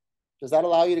for you? Does that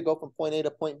allow you to go from point A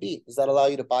to point B? Does that allow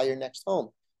you to buy your next home?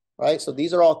 Right? So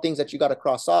these are all things that you got to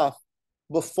cross off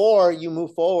before you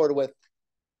move forward with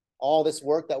all this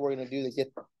work that we're going to do to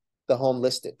get the home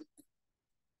listed.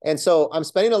 And so I'm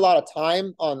spending a lot of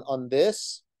time on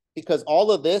this because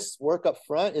all of this work up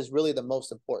front is really the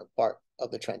most important part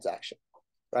of the transaction,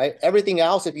 right? Everything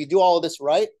else, if you do all of this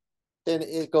right, then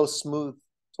it goes smooth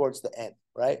towards the end,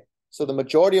 right? So the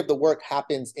majority of the work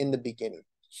happens in the beginning.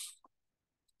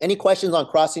 Any questions on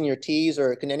crossing your T's,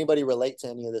 or can anybody relate to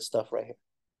any of this stuff right here?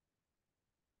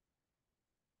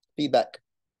 Feedback.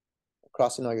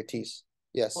 Crossing all your T's.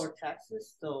 Yes. For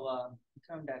taxes, so you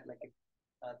term that like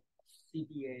a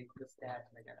CPA, just that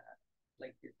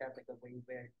like is that like a way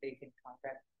where they can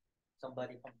contact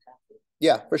somebody from taxes?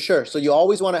 Yeah, for sure. So you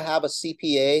always want to have a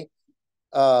CPA,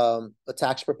 a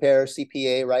tax preparer,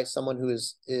 CPA, right? Someone who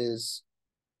is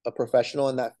a professional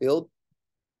in that field.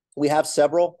 We have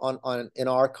several in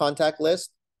our contact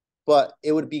list, but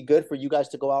it would be good for you guys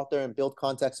to go out there and build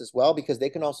contacts as well, because they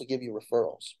can also give you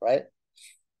referrals, right?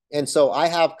 And so I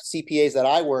have CPAs that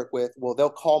I work with. Well, they'll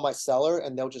call my seller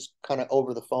and they'll just kind of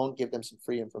over the phone give them some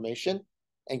free information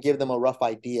and give them a rough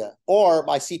idea. Or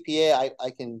my CPA, I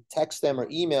can text them or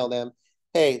email them,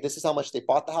 hey, this is how much they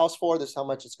bought the house for. This is how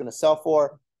much it's going to sell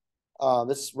for.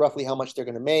 This is roughly how much they're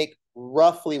going to make.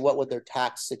 Roughly what would their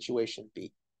tax situation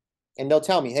be? And they'll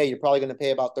tell me, hey, you're probably going to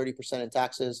pay about 30% in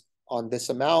taxes on this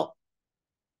amount,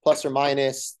 plus or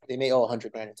minus, they may owe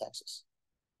 100 grand in taxes.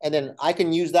 And then I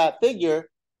can use that figure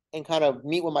and kind of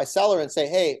meet with my seller and say,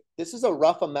 hey, this is a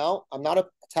rough amount. I'm not a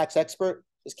tax expert.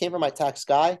 This came from my tax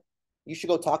guy. You should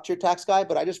go talk to your tax guy,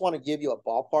 but I just want to give you a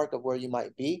ballpark of where you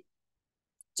might be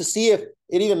to see if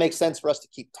it even makes sense for us to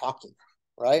keep talking,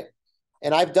 right?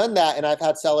 And I've done that, and I've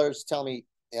had sellers tell me,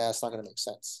 yeah, it's not going to make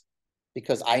sense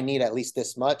because I need at least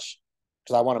this much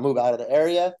because I want to move out of the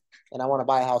area and I want to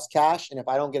buy a house cash. And if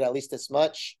I don't get at least this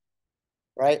much,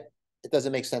 right, it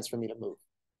doesn't make sense for me to move.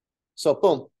 So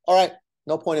boom, all right,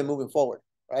 no point in moving forward,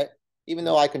 right? Even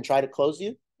though I can try to close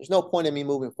you, there's no point in me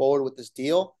moving forward with this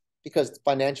deal because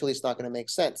financially it's not going to make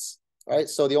sense, right?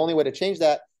 So the only way to change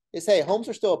that is, hey, homes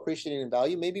are still appreciating in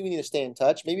value. Maybe we need to stay in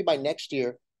touch. Maybe by next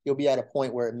year, you'll be at a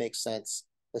point where it makes sense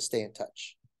to stay in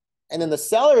touch. And then the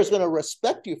seller is going to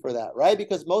respect you for that, right?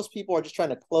 Because most people are just trying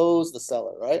to close the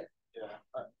seller, right?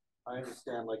 Yeah, I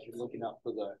understand. Like, you're looking out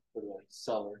for the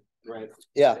seller, right?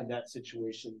 Yeah. In that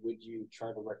situation, would you try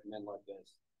to recommend like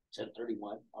this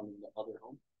 1031 on the other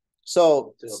home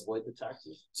So to avoid the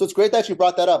taxes? So it's great that you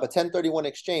brought that up, a 1031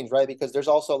 exchange, right? Because there's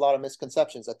also a lot of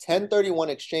misconceptions. A 1031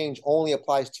 exchange only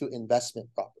applies to investment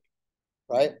property,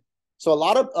 right? So a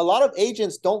lot of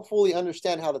agents don't fully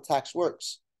understand how the tax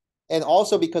works. And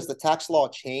also because the tax law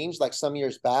changed like some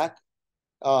years back,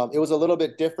 it was a little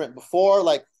bit different. Before,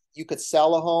 like you could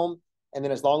sell a home, and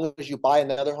then as long as you buy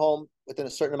another home within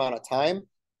a certain amount of time,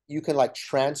 you can like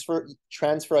transfer,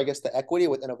 I guess, the equity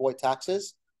and avoid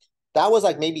taxes. That was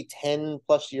like maybe 10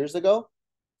 plus years ago.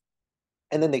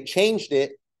 And then they changed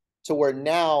it to where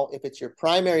now, if it's your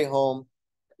primary home,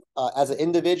 as an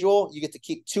individual, you get to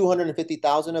keep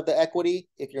 250,000 of the equity.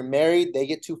 If you're married, they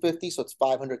get 250, so it's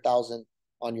 500,000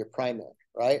 on your primary,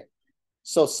 right?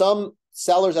 So some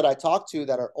sellers that I talk to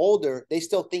that are older, they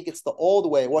still think it's the old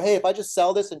way. Well, hey, if I just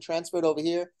sell this and transfer it over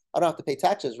here, I don't have to pay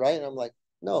taxes, right? And I'm like,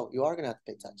 no, you are going to have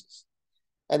to pay taxes.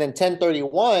 And then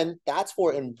 1031, that's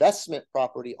for investment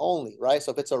property only, right?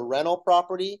 So if it's a rental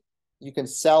property, you can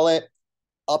sell it,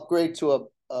 upgrade to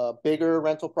a bigger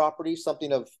rental property,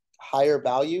 something of higher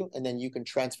value, and then you can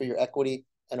transfer your equity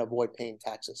and avoid paying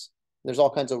taxes. There's all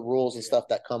kinds of rules and stuff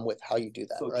that come with how you do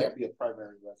that, So it right? can't be a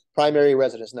primary residence. Primary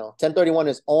residence, no. 1031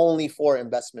 is only for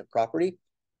investment property.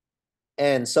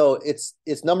 And so it's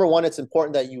number one, it's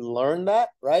important that you learn that,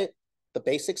 right? The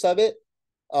basics of it,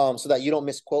 so that you don't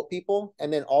misquote people.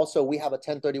 And then also we have a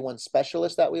 1031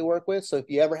 specialist that we work with. So if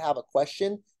you ever have a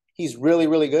question, he's really,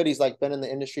 really good. He's like been in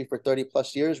the industry for 30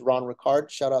 plus years. Ron Ricard,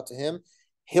 shout out to him.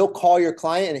 He'll call your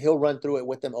client and he'll run through it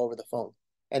with them over the phone.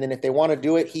 And then if they want to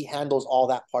do it, he handles all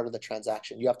that part of the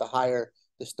transaction. You have to hire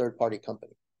this third-party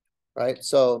company, right?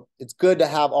 So it's good to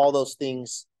have all those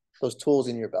things, those tools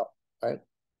in your belt, right?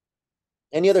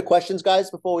 Any other questions, guys,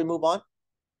 before we move on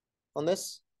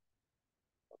this?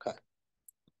 Okay.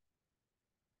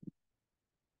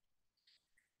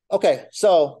 Okay,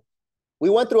 so we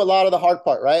went through a lot of the hard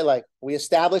part, right? Like we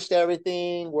established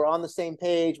everything. We're on the same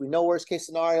page. We know worst case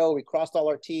scenario. We crossed all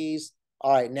our T's.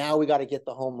 All right, now we got to get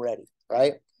the home ready,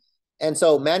 right? And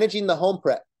so managing the home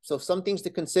prep. So some things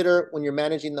to consider when you're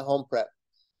managing the home prep.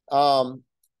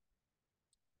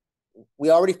 We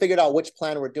already figured out which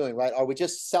plan we're doing, right? Are we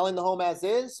just selling the home as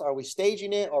is? Are we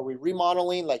staging it? Are we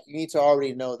remodeling? Like you need to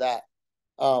already know that.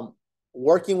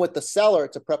 Working with the seller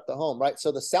to prep the home, right?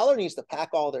 So the seller needs to pack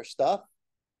all their stuff,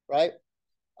 right?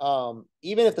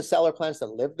 Even if the seller plans to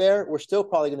live there, we're still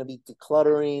probably going to be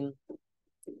decluttering,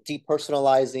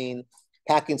 depersonalizing,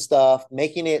 packing stuff,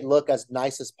 making it look as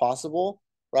nice as possible,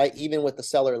 right? Even with the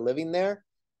seller living there.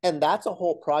 And that's a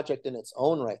whole project in its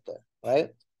own right there, right?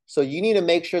 So you need to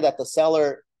make sure that the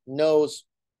seller knows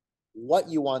what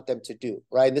you want them to do,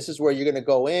 right? This is where you're going to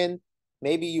go in.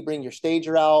 Maybe you bring your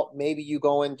stager out. Maybe you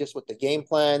go in just with the game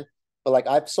plan. But like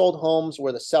I've sold homes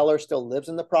where the seller still lives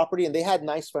in the property and they had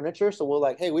nice furniture. So we're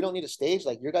like, hey, we don't need a stage.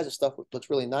 Like your guys' stuff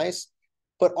looks really nice.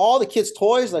 But all the kids'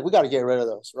 toys, like we got to get rid of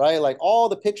those, right? Like all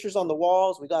the pictures on the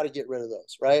walls, we got to get rid of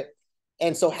those, right?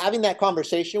 And so having that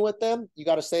conversation with them, you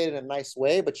got to say it in a nice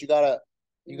way, but you got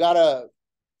to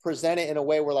present it in a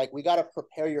way where like, we got to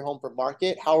prepare your home for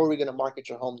market. How are we going to market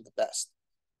your home the best?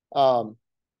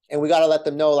 And we got to let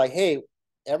them know like, hey,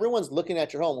 everyone's looking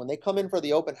at your home. When they come in for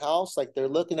the open house, like they're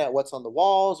looking at what's on the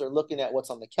walls or looking at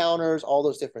what's on the counters, all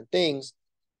those different things.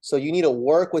 So you need to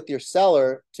work with your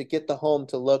seller to get the home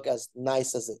to look as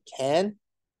nice as it can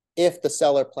if the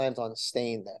seller plans on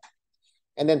staying there.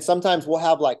 And then sometimes we'll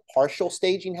have like partial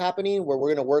staging happening where we're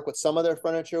going to work with some of their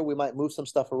furniture. We might move some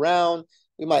stuff around.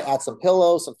 We might add some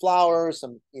pillows, some flowers,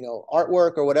 some,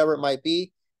 artwork or whatever it might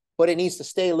be, but it needs to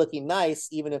stay looking nice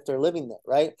even if they're living there,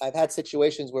 right? I've had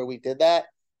situations where we did that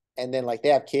and then like they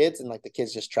have kids and like the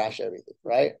kids just trash everything,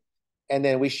 right? And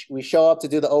then we show up to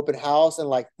do the open house and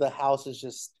like the house is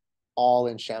just all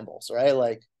in shambles, right?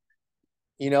 Like,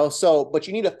 so, but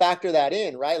you need to factor that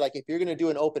in, right? Like if you're going to do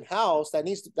an open house,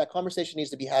 that conversation needs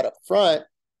to be had up front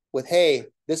with, hey,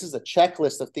 this is a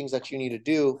checklist of things that you need to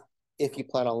do if you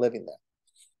plan on living there.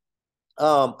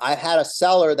 I had a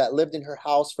seller that lived in her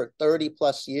house for 30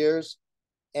 plus years.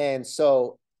 And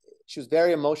so she was a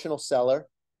very emotional seller.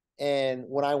 And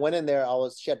when I went in there,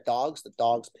 she had dogs. The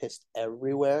dogs pissed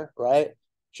everywhere, right?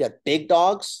 She had big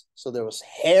dogs. So there was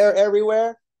hair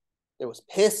everywhere. There was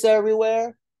piss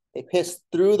everywhere. They pissed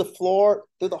through the floor,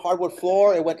 through the hardwood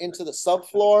floor. It went into the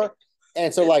subfloor.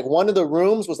 And so like one of the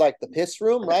rooms was like the piss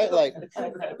room, right? Like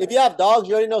if you have dogs,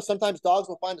 you already know sometimes dogs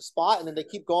will find a spot and then they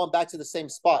keep going back to the same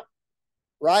spot,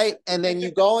 right? And then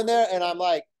you go in there and I'm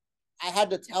like, I had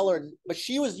to tell her, but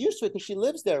she was used to it because she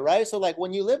lives there, right? So like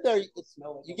when you live there,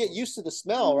 you get used to the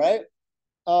smell, right?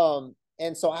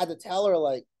 And so I had to tell her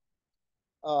like,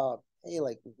 hey,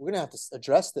 like, we're gonna have to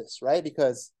address this, right?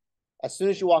 Because as soon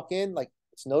as you walk in, like,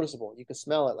 it's noticeable. You can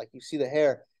smell it, like you see the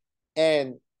hair.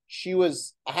 And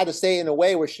I had to say it in a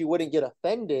way where she wouldn't get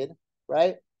offended,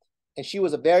 right? And she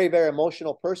was a very, very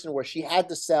emotional person where she had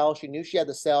to sell. She knew she had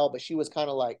to sell, but she was kind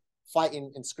of like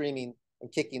fighting and screaming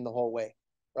and kicking the whole way,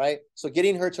 right? So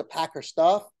getting her to pack her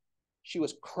stuff, she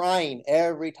was crying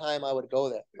every time I would go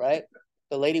there, right?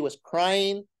 The lady was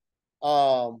crying.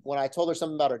 When I told her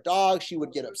something about her dog, she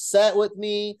would get upset with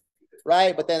me,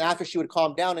 right? But then after she would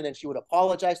calm down and then she would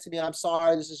apologize to me. I'm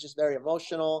sorry, this is just very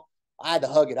emotional. I had to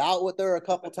hug it out with her a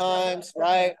couple times,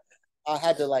 right? I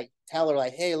had to like tell her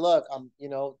like, hey, look, I'm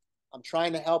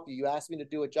trying to help you. You asked me to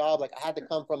do a job. Like I had to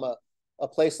come from a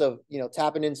place of,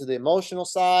 tapping into the emotional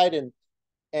side and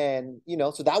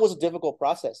so that was a difficult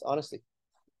process, honestly.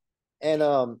 And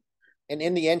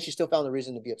in the end, she still found a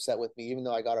reason to be upset with me, even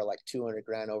though I got her like 200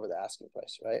 grand over the asking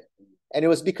price, right? And it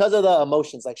was because of the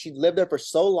emotions. Like she lived there for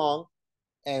so long,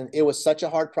 and it was such a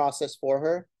hard process for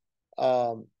her.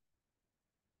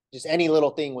 Just any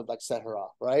little thing would like set her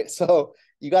off, right? So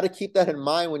you got to keep that in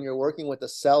mind when you're working with a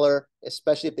seller,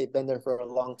 especially if they've been there for a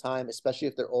long time, especially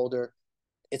if they're older.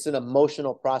 It's an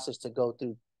emotional process to go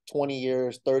through 20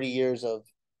 years, 30 years of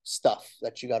stuff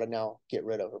that you got to now get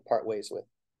rid of or part ways with.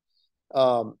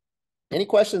 Any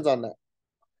questions on that?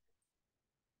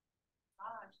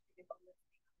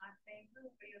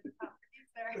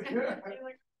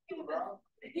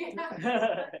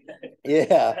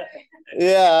 Yeah.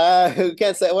 Yeah. I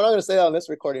can't say, we're not going to say that on this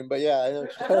recording, but yeah.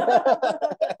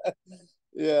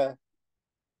 Yeah.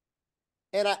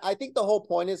 And I think the whole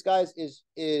point is, guys,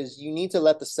 is you need to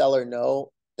let the seller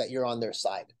know that you're on their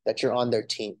side, that you're on their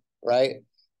team, right?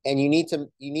 And you need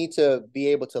to be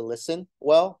able to listen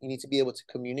well. You need to be able to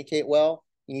communicate well.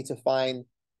 You need to find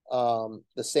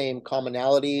the same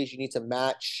commonalities. You need to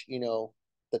match,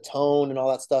 the tone and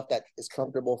all that stuff that is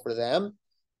comfortable for them,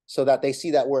 so that they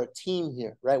see that we're a team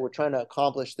here, right? We're trying to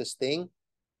accomplish this thing.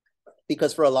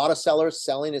 Because for a lot of sellers,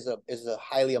 selling is a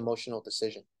highly emotional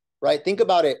decision, right? Think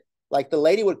about it. Like the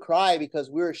lady would cry because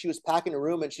she was packing a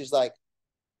room and she's like,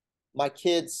 my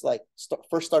kids like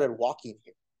first started walking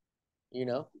here,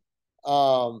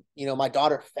 my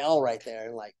daughter fell right there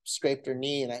and like scraped her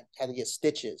knee and I had to get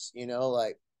stitches,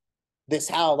 like this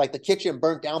how like the kitchen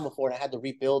burnt down before and I had to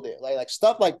rebuild it. Like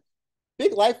stuff like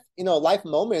big life, life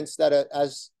moments that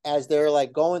as they're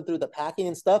like going through the packing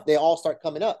and stuff, they all start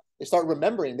coming up. They start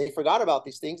remembering. They forgot about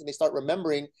these things and they start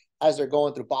remembering as they're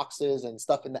going through boxes and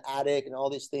stuff in the attic and all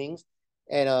these things.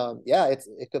 And yeah,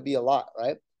 it could be a lot,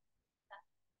 right?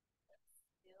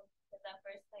 Because at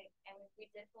first, like, I mean, we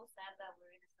did feel sad that we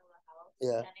were in a solo house,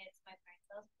 Yeah. and it's my parents'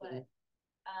 house, but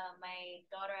my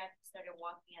daughter actually started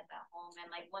walking at that home, and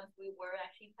like once we were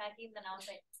actually packing, then I was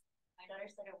like, my daughter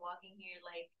started walking here,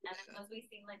 like, and then once we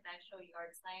seen like the actual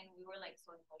yard sign, we were like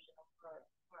so emotional for us.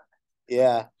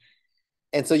 Yeah.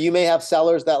 And so you may have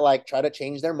sellers that like try to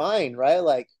change their mind, right?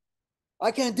 Like,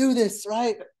 I can't do this,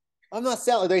 right? I'm not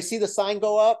selling. They see the sign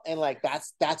go up and like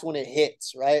that's when it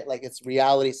hits, right? Like it's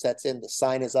reality sets in. The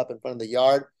sign is up in front of the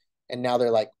yard and now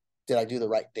they're like, did I do the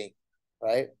right thing?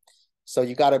 Right? So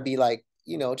you got to be like,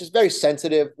 just very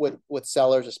sensitive with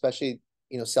sellers, especially,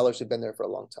 sellers who've been there for a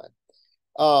long time.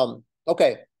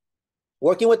 Okay.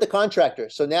 Working with the contractor.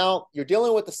 So now you're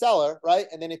dealing with the seller, right?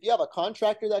 And then if you have a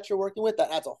contractor that you're working with,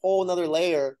 that adds a whole nother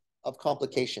layer of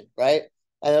complication, right?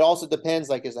 And it also depends,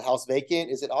 like, is the house vacant?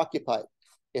 Is it occupied?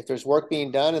 If there's work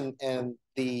being done and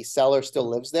the seller still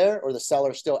lives there or the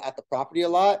seller still at the property a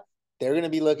lot, they're going to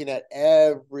be looking at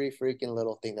every freaking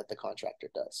little thing that the contractor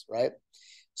does, right?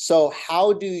 So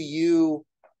how do you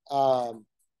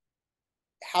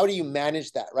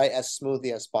manage that, right, as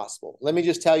smoothly as possible? Let me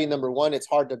just tell you, number one, it's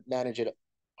hard to manage it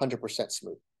 100%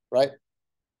 smooth, right?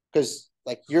 Because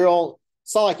like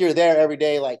it's not like you're there every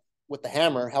day, like with the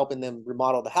hammer helping them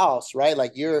remodel the house, right?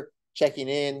 Like you're checking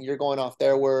in, you're going off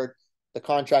their word, the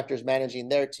contractor's managing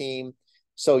their team.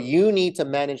 So you need to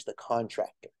manage the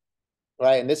contractor,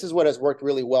 right? And this is what has worked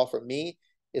really well for me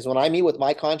is when I meet with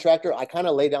my contractor, I kind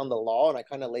of lay down the law and I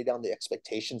kind of lay down the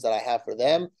expectations that I have for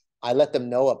them. I let them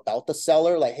know about the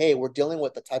seller, like, hey, we're dealing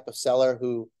with the type of seller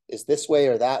who is this way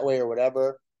or that way or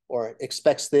whatever, or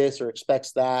expects this or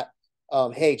expects that.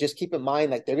 Hey, just keep in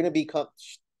mind, like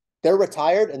they're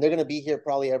retired and they're going to be here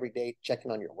probably every day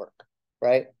checking on your work,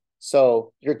 right?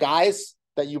 So your guys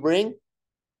that you bring,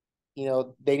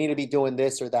 they need to be doing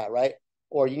this or that, right?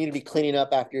 Or you need to be cleaning up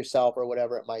after yourself or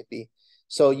whatever it might be.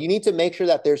 So you need to make sure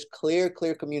that there's clear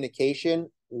communication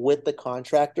with the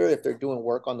contractor if they're doing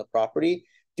work on the property.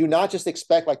 Do not just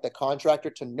expect like the contractor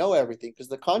to know everything because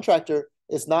the contractor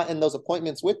is not in those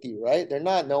appointments with you, right? They're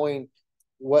not knowing,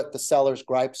 what the seller's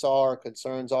gripes are,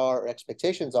 concerns are, or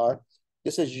expectations are.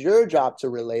 This is your job to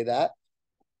relay that.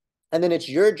 And then it's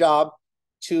your job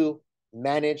to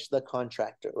manage the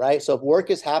contractor, right? So if work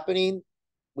is happening,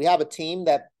 we have a team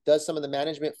that does some of the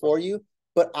management for you,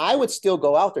 but I would still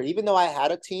go out there. Even though I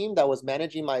had a team that was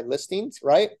managing my listings,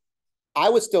 right? I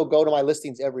would still go to my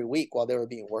listings every week while they were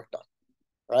being worked on,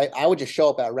 right? I would just show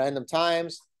up at random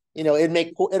times. You know,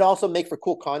 it also make for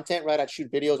cool content, right? I'd shoot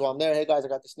videos while I'm there. Hey guys, I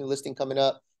got this new listing coming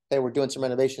up. Hey, we're doing some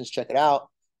renovations. Check it out.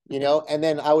 You know, and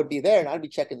then I would be there and I'd be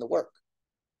checking the work.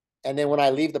 And then when I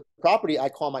leave the property, I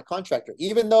call my contractor.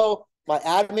 Even though my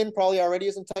admin probably already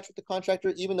is in touch with the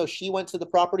contractor, even though she went to the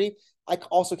property, I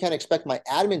also can't expect my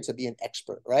admin to be an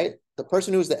expert, right? The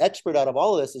person who's the expert out of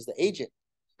all of this is the agent,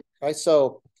 right?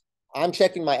 So I'm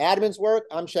checking my admin's work,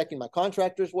 I'm checking my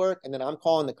contractor's work, and then I'm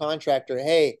calling the contractor,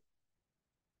 hey,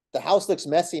 the house looks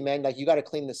messy, man. Like, you got to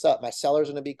clean this up. My seller's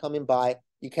going to be coming by.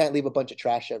 You can't leave a bunch of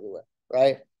trash everywhere,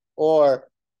 right? Or,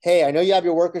 hey, I know you have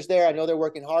your workers there. I know they're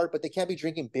working hard, but they can't be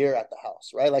drinking beer at the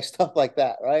house, right? Like stuff like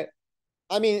that, right?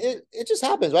 I mean, it just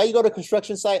happens, right? You go to a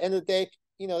construction site, end of the day,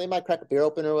 you know, they might crack a beer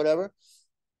open or whatever.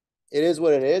 It is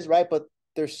what it is, right? But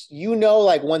there's, you know,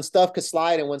 like when stuff could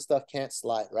slide and when stuff can't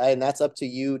slide, right? And that's up to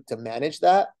you to manage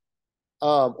that.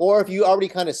 Or if you already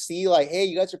kind of see like, hey,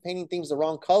 you guys are painting things the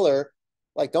wrong color,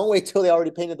 like don't wait till they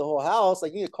already painted the whole house.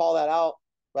 Like you need to call that out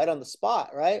right on the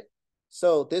spot, right?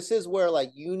 So this is where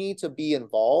like you need to be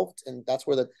involved, and that's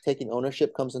where the taking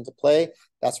ownership comes into play.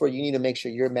 That's where you need to make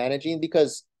sure you're managing,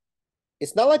 because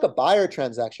it's not like a buyer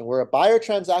transaction. Where a buyer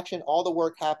transaction, all the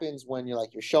work happens when you're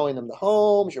showing them the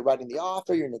homes, you're writing the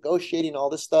offer, you're negotiating all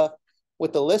this stuff.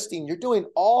 With the listing, you're doing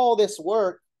all this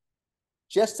work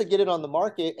just to get it on the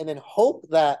market, and then hope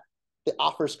that the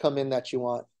offers come in that you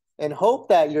want, and hope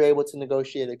that you're able to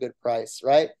negotiate a good price,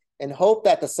 right? And hope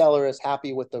that the seller is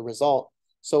happy with the result.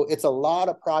 So it's a lot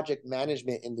of project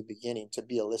management in the beginning to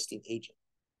be a listing agent,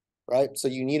 right? So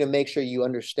you need to make sure you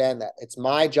understand that. It's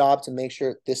my job to make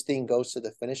sure this thing goes to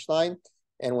the finish line.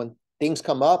 And when things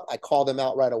come up, I call them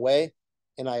out right away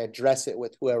and I address it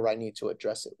with whoever I need to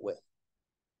address it with.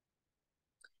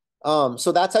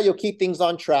 So that's how you'll keep things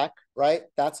on track, right?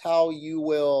 That's how you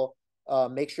will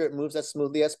make sure it moves as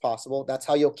smoothly as possible. That's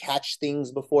how you'll catch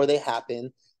things before they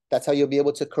happen. That's how you'll be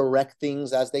able to correct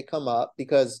things as they come up,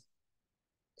 because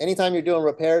anytime you're doing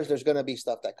repairs, there's going to be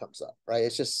stuff that comes up, right?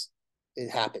 It's just, it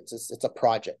happens. It's a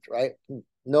project, right?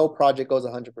 No project goes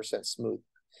 100% smooth.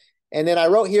 And then I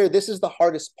wrote here, this is the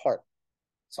hardest part.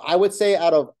 So I would say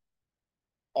out of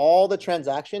all the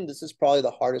transaction, this is probably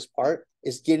the hardest part,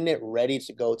 is getting it ready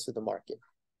to go to the market,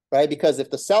 right? Because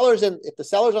if the seller's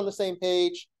on the same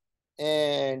page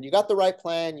and you got the right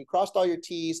plan, you crossed all your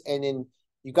T's, and then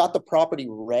you got the property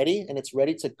ready and it's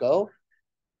ready to go,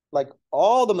 like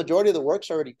all the majority of the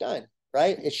work's already done,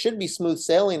 right? It should be smooth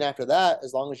sailing after that,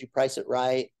 as long as you price it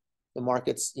right, the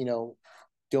market's, you know,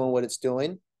 doing what it's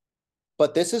doing.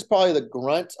 But this is probably the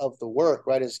grunt of the work,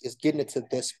 right? Is getting it to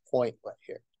this point right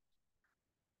here.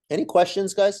 Any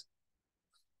questions, guys?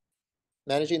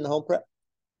 Managing the home prep?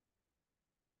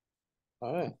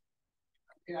 All right.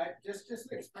 Yeah, just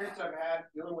the experience I've had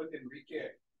dealing with Enrique,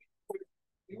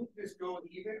 he would just go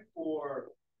even for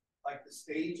like the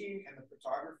staging and the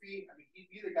photography. I mean, he'd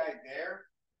be the guy there,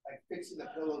 like fixing the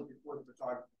pillows before the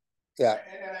photography. Yeah.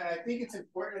 And I think it's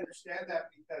important to understand that,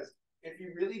 because if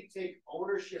you really take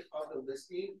ownership of the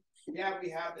listing, yeah, we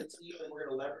have the team and we're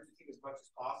going to leverage the team as much as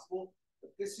possible.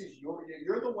 But this is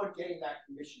you're the one getting that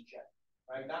commission check,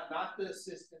 right? Not the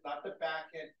assistant, not the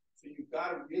back end. So you've got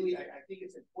to really, I think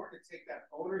it's important to take that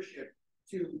ownership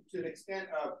to an extent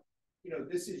of, you know,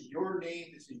 this is your name,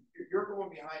 you're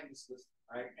going behind this listing,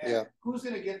 right? And yeah, who's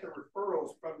going to get the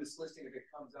referrals from this listing if it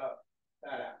comes up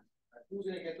that happens? Right? Who's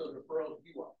going to get those referrals?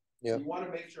 You are. Yeah. You want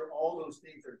to make sure all those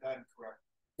things are done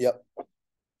correctly. Yep.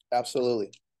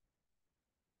 Absolutely.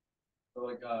 So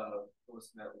like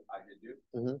listen that I did do,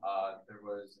 there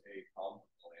was a problem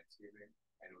with the landscaping,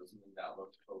 and it was something that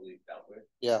looked totally dealt with.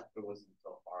 Yeah. It wasn't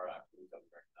until far after that we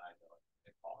recognized that like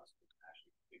the problem was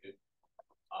actually completed.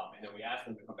 And then we asked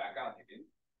them to come back out, and they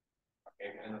didn't.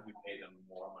 Okay, and then we paid them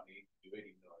more money to do it,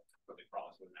 even though what they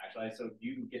promised wasn't actually. So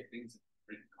you get things in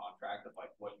written contract of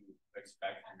like what you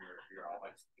expect from your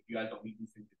like if you guys don't meet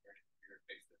these things, you're gonna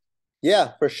fix this.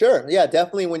 Yeah, for sure. Yeah,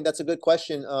 definitely. That's a good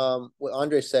question. What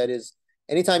Andre said is,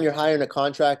 anytime you're hiring a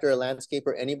contractor, a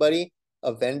landscaper, anybody,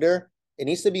 a vendor, it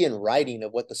needs to be in writing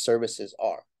of what the services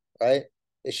are, right?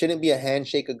 It shouldn't be a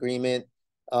handshake agreement,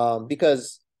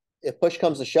 because if push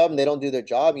comes to shove and they don't do their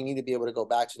job, you need to be able to go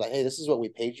back to like, hey, this is what we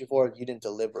paid you for. You didn't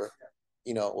deliver,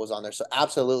 you know, what was on there. So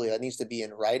absolutely, that needs to be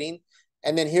in writing.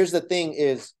 And then here's the thing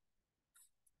is,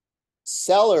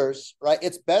 sellers, right?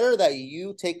 It's better that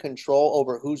you take control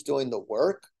over who's doing the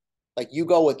work. Like you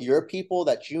go with your people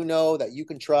that you know, that you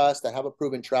can trust, that have a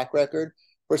proven track record,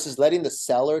 versus letting the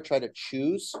seller try to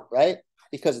choose, right?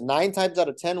 Because 9 times out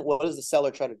of 10, what does the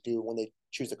seller try to do when they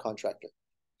choose a contractor?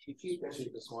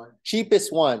 Cheapest one.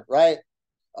 Cheapest one, right?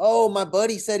 Oh, my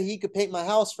buddy said he could paint my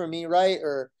house for me, right?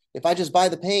 Or if I just buy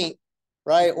the paint,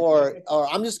 right? Or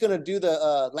I'm just gonna do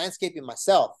the landscaping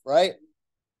myself, right?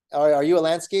 Are you a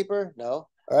landscaper? No.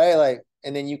 All right, like,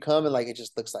 and then you come and like it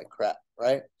just looks like crap,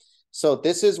 right? So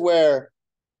this is where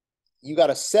you got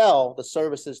to sell the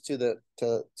services to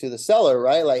the seller,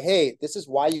 right? Like, hey, this is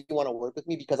why you want to work with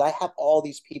me, because I have all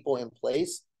these people in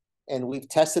place and we've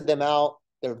tested them out.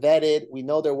 They're vetted. We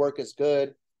know their work is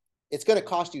good. It's going to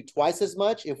cost you twice as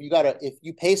much if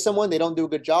you pay someone, they don't do a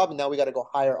good job, and now we got to go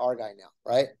hire our guy now,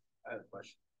 right? I have a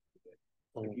question.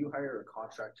 If you hire a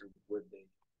contractor, would they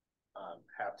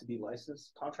have to be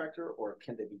licensed contractor, or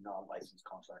can they be non-licensed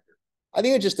contractor? I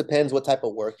think it just depends what type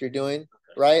of work you're doing,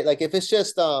 right? Like if it's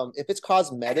just if it's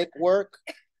cosmetic work,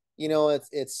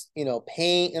 it's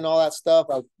paint and all that stuff.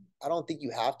 I don't think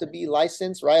you have to be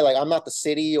licensed, right? Like I'm not the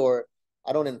city, or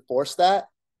I don't enforce that.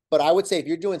 But I would say if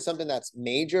you're doing something that's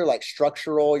major, like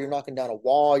structural, you're knocking down a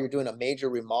wall, you're doing a major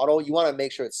remodel, you want to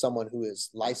make sure it's someone who is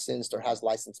licensed or has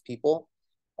licensed people.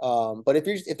 But if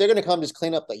they're going to come just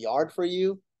clean up the yard for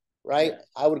you, right?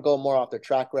 I would go more off their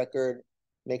track record.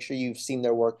 Make sure you've seen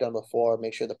their work done before.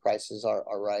 Make sure the prices are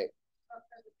right.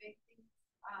 For the big things,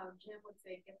 Jim would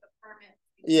say get the permit.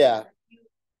 Yeah. If you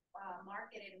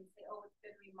market it and say, oh, it's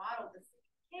been remodeled, the city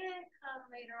can come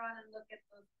later on and look at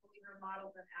those fully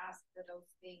remodeled and ask for those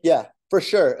things. Yeah, for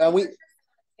sure. And we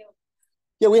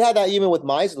had that even with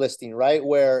Mize listing, right?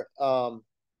 Where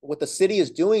what the city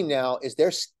is doing now is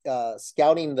they're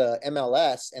scouting the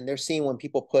MLS, and they're seeing when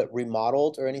people put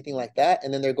remodeled or anything like that,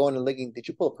 and then they're going and looking, did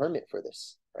you pull a permit for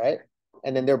this, right?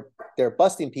 And then they're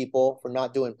busting people for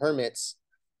not doing permits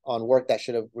on work that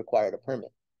should have required a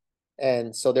permit.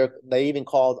 And so they even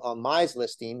called on Mize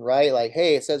listing, right? Like,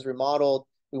 hey, it says remodeled.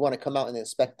 We want to come out and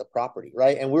inspect the property,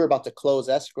 right? And we were about to close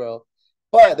escrow.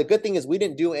 But the good thing is we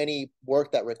didn't do any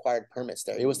work that required permits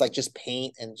there. It was like just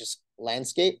paint and just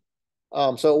landscape.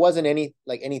 So it wasn't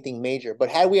anything major. But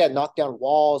had we had knocked down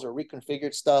walls or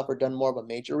reconfigured stuff or done more of a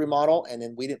major remodel, and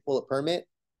then we didn't pull a permit,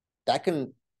 that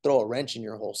can throw a wrench in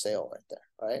your whole sale right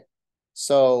there, right?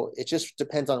 So it just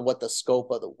depends on what the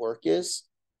scope of the work is,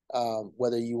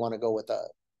 whether you want to go with a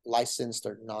licensed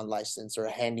or non-licensed or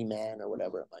a handyman or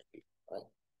whatever it might be, right?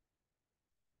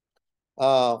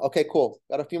 Okay, cool.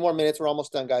 Got a few more minutes. We're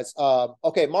almost done, guys.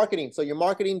 Okay, marketing. So your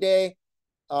marketing day.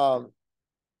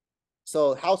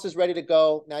 So house is ready to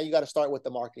go. Now you got to start with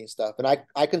the marketing stuff. And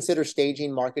I consider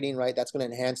staging marketing, right? That's going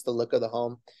to enhance the look of the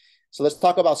home. So let's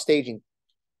talk about staging.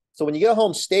 So when you get a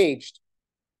home staged,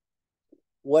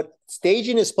 what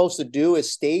staging is supposed to do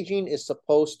is staging is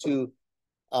supposed to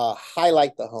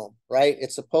highlight the home, right?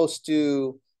 It's supposed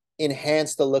to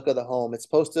enhance the look of the home. It's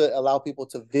supposed to allow people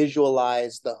to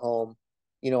visualize the home,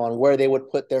 on where they would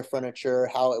put their furniture,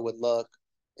 how it would look.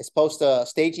 It's supposed to,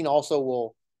 staging also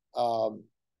will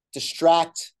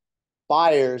distract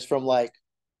buyers from like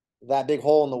that big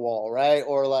hole in the wall, right?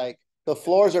 Or like the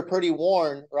floors are pretty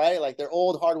worn, right? Like they're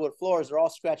old hardwood floors, they're all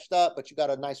scratched up, but you got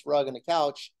a nice rug and a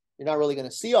couch. You're not really going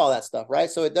to see all that stuff, right?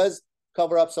 So it does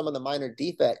cover up some of the minor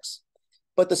defects.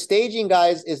 But the staging,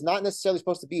 guys, is not necessarily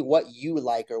supposed to be what you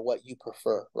like or what you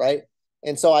prefer, right?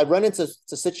 And so I've run into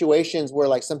situations where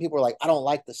like some people are like, I don't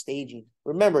like the staging.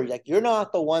 Remember, like you're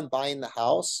not the one buying the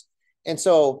house. And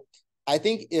so I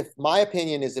think my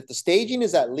opinion is if the staging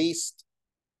is at least,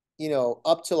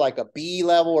 up to like a B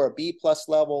level or a B plus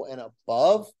level and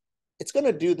above, it's going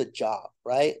to do the job,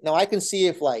 right? Now I can see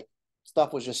if like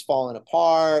stuff was just falling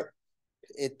apart,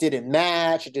 it didn't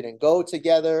match, it didn't go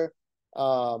together,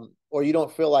 or you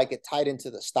don't feel like it tied into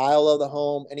the style of the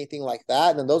home, anything like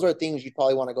that. And then those are things you'd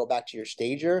probably want to go back to your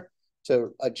stager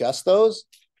to adjust those.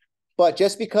 But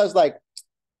just because like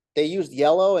they used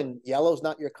yellow and yellow's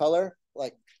not your color,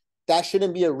 like that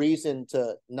shouldn't be a reason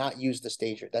to not use the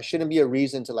stager. That shouldn't be a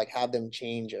reason to like have them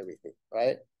change everything,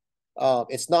 right?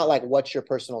 It's not like what's your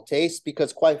personal taste,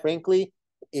 because quite frankly,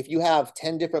 if you have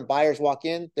 10 different buyers walk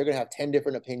in, they're going to have 10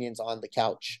 different opinions on the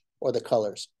couch or the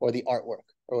colors or the artwork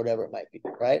or whatever it might be,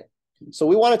 right? So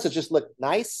we want it to just look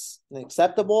nice and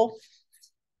acceptable.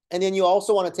 And then you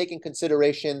also want to take in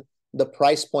consideration the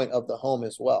price point of the home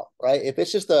as well, right? If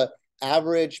it's just a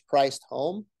average priced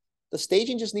home, the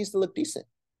staging just needs to look decent.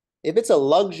 If it's a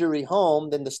luxury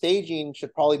home, then the staging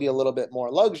should probably be a little bit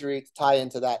more luxury to tie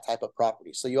into that type of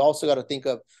property. So you also got to think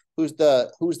of who's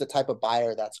the type of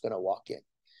buyer that's going to walk in.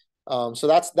 So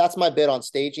that's my bit on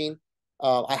staging.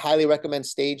 I highly recommend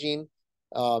staging,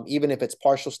 even if it's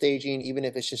partial staging, even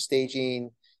if it's just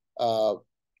staging,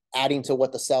 adding to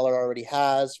what the seller already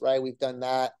has, right? We've done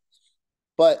that.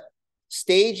 But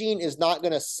staging is not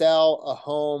going to sell a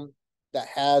home that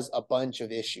has a bunch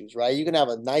of issues, right? You can have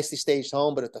a nicely staged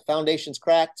home, but if the foundation's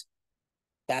cracked,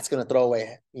 that's going to throw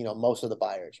away, most of the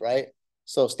buyers, right?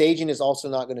 So staging is also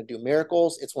not going to do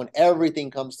miracles. It's when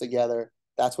everything comes together,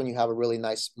 that's when you have a really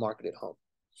nice marketed home.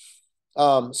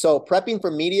 So prepping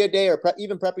for media day or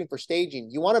even prepping for staging,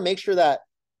 you want to make sure that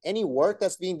any work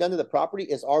that's being done to the property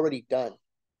is already done.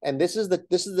 And this is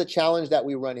the challenge that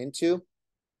we run into,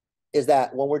 is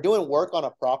that when we're doing work on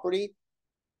a property,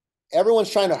 everyone's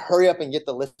trying to hurry up and get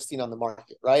the listing on the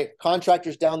market, right?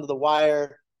 Contractors down to the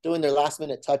wire, doing their last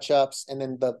minute touch-ups. And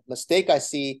then the mistake I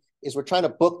see is we're trying to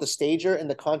book the stager and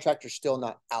the contractor's still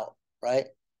not out, right?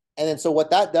 And then so what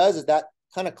that does is that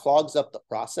kind of clogs up the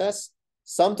process.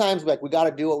 Sometimes like we got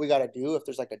to do what we got to do if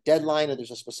there's like a deadline or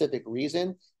there's a specific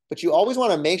reason, but you always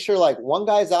want to make sure like one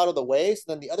guy's out of the way so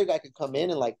then the other guy can come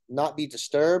in and like not be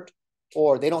disturbed,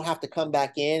 or they don't have to come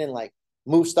back in and like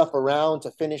move stuff around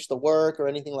to finish the work or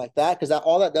anything like that, because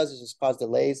all that does is just cause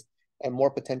delays and more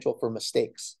potential for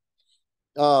mistakes.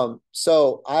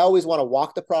 So I always want to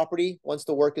walk the property once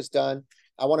the work is done.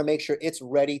 I want to make sure it's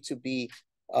ready to be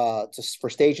for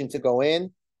staging to go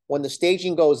in. When the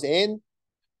staging goes in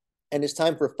and it's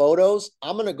time for photos,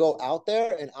 I'm going to go out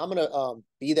there and I'm going to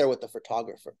be there with the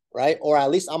photographer, right? Or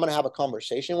at least I'm going to have a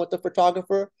conversation with the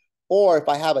photographer. Or if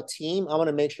I have a team, I'm going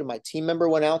to make sure my team member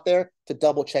went out there to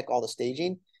double check all the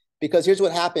staging. Because here's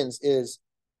what happens is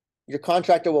your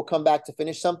contractor will come back to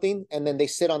finish something and then they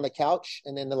sit on the couch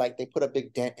and then they put a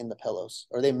big dent in the pillows,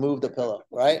 or they move the pillow,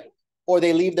 right? Or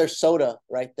they leave their soda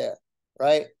right there,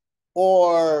 right?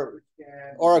 Or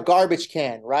a garbage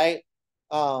can, right?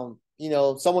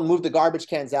 Someone moved the garbage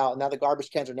cans out and now the garbage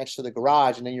cans are next to the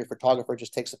garage, and then your photographer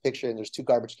just takes a picture and there's 2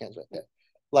 garbage cans right there.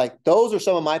 Like those are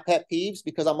some of my pet peeves,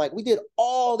 because I'm like, we did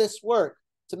all this work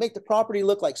to make the property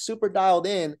look like super dialed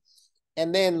in.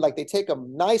 And then like they take a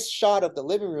nice shot of the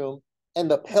living room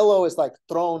and the pillow is like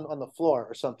thrown on the floor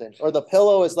or something, or the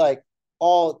pillow is like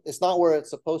it's not where it's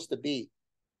supposed to be.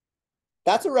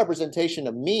 That's a representation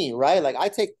of me, right? Like I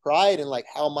take pride in like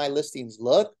how my listings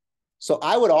look. So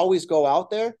I would always go out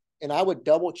there and I would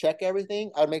double check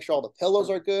everything. I would make sure all the pillows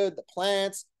are good, the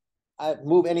plants, I'd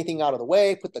move anything out of the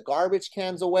way, put the garbage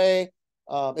cans away,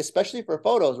 especially for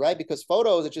photos, right? Because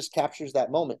photos, it just captures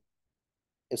that moment.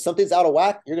 If something's out of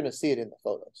whack, you're going to see it in the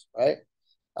photos, right?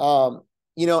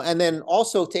 And then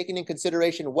also taking in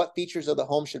consideration what features of the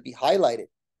home should be highlighted.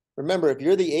 Remember, if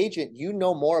you're the agent, you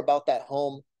know more about that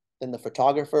home than the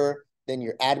photographer, than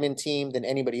your admin team, than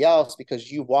anybody else,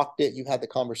 because you walked it, you had the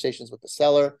conversations with the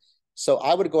seller. So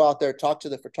I would go out there, talk to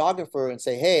the photographer and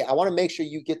say, hey, I want to make sure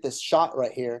you get this shot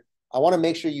right here. I want to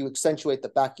make sure you accentuate the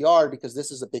backyard because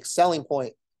this is a big selling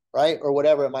point, right? Or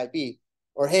whatever it might be.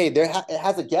 Or, hey, it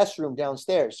has a guest room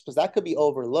downstairs, because that could be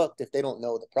overlooked if they don't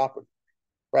know the property,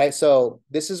 right? So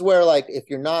this is where, like, if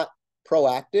you're not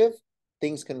proactive,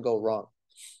 things can go wrong.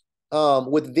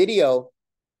 With video,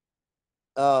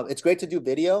 it's great to do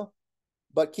video,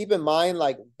 but keep in mind,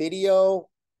 like, video,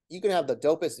 you can have the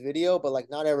dopest video, but, like,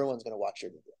 not everyone's going to watch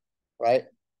your video, right?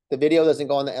 The video doesn't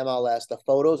go on the MLS. The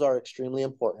photos are extremely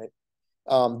important.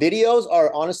 Videos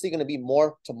are honestly going to be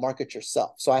more to market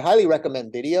yourself. So I highly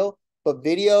recommend video. But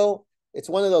video, it's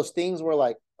one of those things where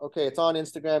like, okay, it's on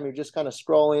Instagram, you're just kind of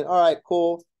scrolling. All right,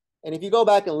 cool. And if you go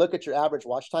back and look at your average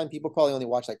watch time, people probably only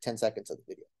watch like 10 seconds of the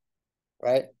video,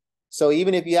 right? So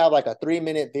even if you have like a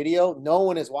 3-minute video, no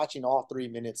one is watching all 3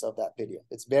 minutes of that video.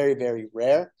 It's very, very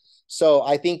rare. So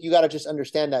I think you got to just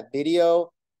understand that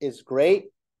video is great,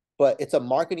 but it's a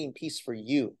marketing piece for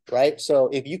you, right? So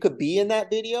if you could be in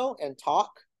that video and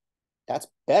talk, that's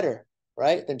better,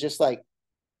 right? Than just like,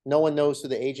 no one knows who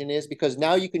the agent is, because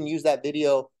now you can use that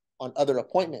video on other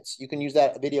appointments. You can use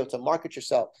that video to market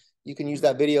yourself. You can use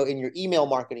that video in your email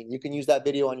marketing. You can use that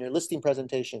video on your listing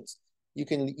presentations. You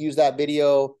can use that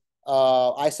video.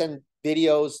 I send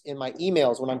videos in my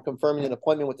emails when I'm confirming an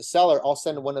appointment with the seller. I'll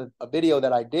send a video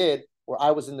that I did where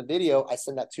I was in the video. I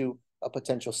send that to a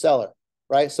potential seller,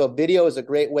 right? So video is a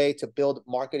great way to build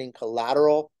marketing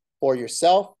collateral for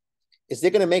yourself. Is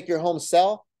it going to make your home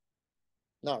sell?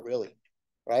 Not really.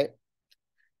 Right?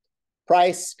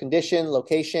 Price, condition,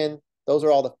 location, those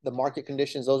are all the market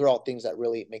conditions. Those are all things that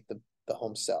really make the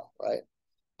home sell, right?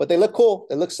 But they look cool.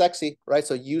 They look sexy, right?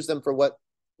 So use them for what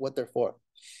they're for.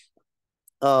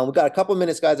 We've got a couple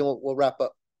minutes, guys, and we'll wrap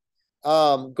up.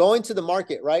 Going to the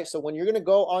market, right? So when you're going to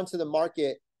go onto the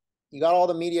market, you got all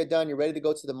the media done. You're ready to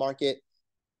go to the market.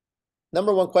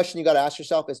 number one question you got to ask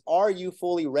yourself is, are you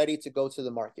fully ready to go to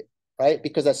the market, right?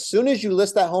 Because as soon as you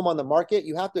list that home on the market,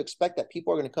 you have to expect that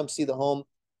people are going to come see the home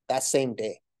that same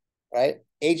day, right?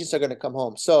 Agents are going to come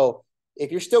home. So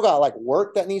if you're still got like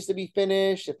work that needs to be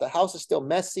finished, if the house is still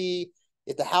messy,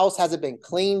 if the house hasn't been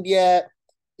cleaned yet,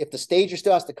 if the stager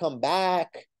still has to come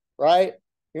back, right?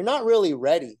 You're not really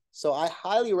ready. So I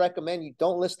highly recommend you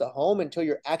don't list the home until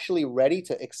you're actually ready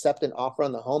to accept an offer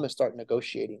on the home and start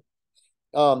negotiating.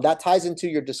 That ties into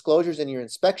your disclosures and your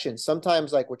inspections.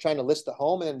 Sometimes like we're trying to list the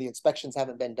home and then the inspections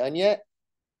haven't been done yet.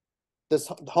 The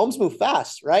homes move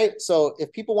fast, right? So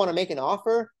if people want to make an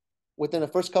offer within the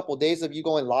first couple of days of you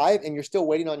going live and you're still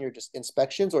waiting on your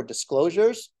inspections or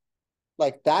disclosures,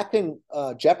 like that can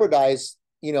jeopardize,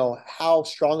 you know, how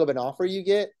strong of an offer you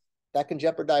get. That can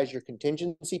jeopardize your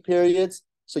contingency periods.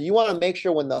 So you want to make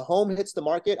sure when the home hits the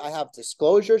market, I have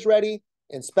disclosures ready,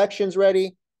 inspections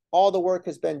ready, all the work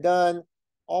has been done,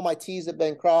 all my T's have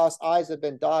been crossed, I's have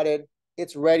been dotted.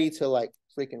 It's ready to like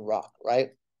freaking rock, right?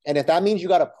 And if that means you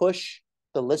got to push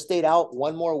the list date out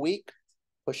one more week,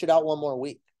 push it out one more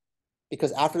week.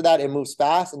 Because after that, it moves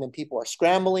fast and then people are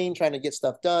scrambling, trying to get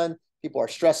stuff done. People are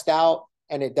stressed out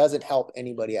and it doesn't help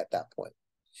anybody at that point.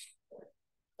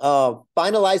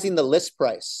 Finalizing the list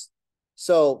price.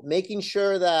 So making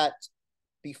sure that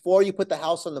before you put the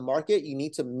house on the market, you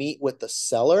need to meet with the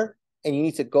seller and you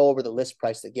need to go over the list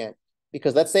price again.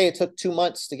 Because let's say it took 2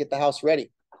 months to get the house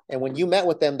ready. And when you met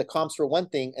with them, the comps were one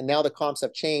thing, and now the comps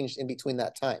have changed in between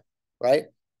that time, right?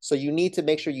 So you need to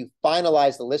make sure you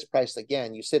finalize the list price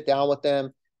again. You sit down with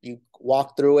them, you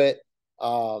walk through it,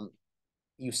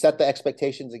 you set the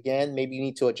expectations again. Maybe you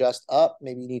need to adjust up,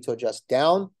 maybe you need to adjust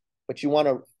down, but you want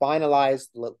to finalize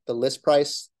the list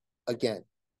price again.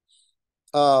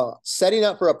 Setting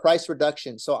up for a price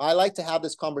reduction. So I like to have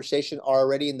this conversation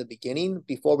already in the beginning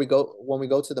before we go, when we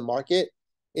go to the market,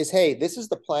 is, hey, this is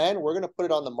the plan. We're going to put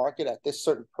it on the market at this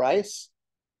certain price,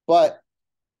 but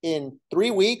in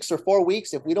 3 weeks or 4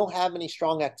 weeks, if we don't have any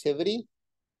strong activity,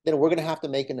 then we're going to have to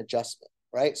make an adjustment,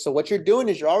 right? So what you're doing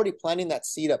is you're already planting that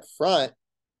seed up front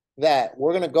that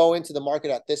we're going to go into the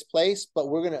market at this place, but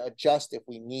we're going to adjust if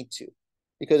we need to,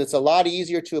 because it's a lot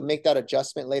easier to make that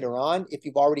adjustment later on if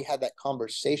you've already had that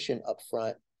conversation up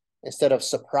front instead of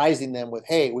surprising them with,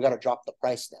 hey, we got to drop the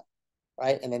price now,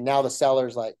 right? And then now the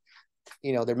seller's like,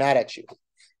 you know, they're mad at you.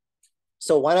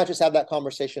 So why not just have that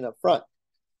conversation up front?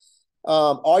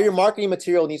 All your marketing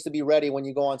material needs to be ready when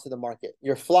you go onto the market.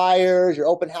 Your flyers, your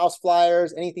open house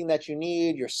flyers, anything that you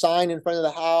need, your sign in front of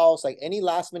the house, like any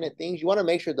last minute things, you want to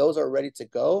make sure those are ready to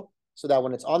go so that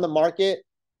when it's on the market,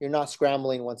 you're not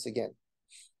scrambling once again.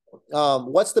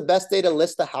 What's the best day to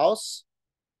list the house?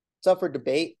 It's up for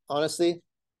debate, honestly.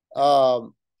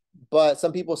 But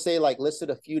some people say like list it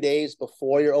a few days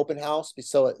before your open house,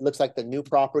 so it looks like the new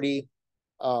property.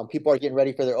 People are getting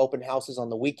ready for their open houses on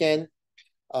the weekend.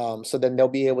 So then they'll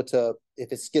be able to,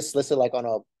 if it gets listed like on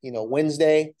a, you know,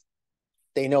 Wednesday,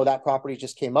 they know that property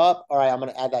just came up. All right, I'm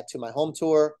going to add that to my home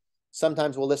tour.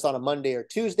 Sometimes we'll list on a Monday or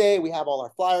Tuesday. We have all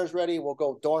our flyers ready. We'll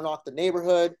go door knock the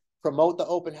neighborhood, promote the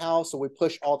open house. So we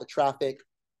push all the traffic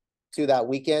to that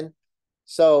weekend.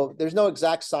 So there's no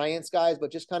exact science, guys,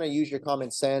 but just kind of use your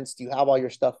common sense. Do you have all your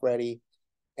stuff ready?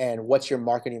 And what's your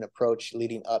marketing approach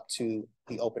leading up to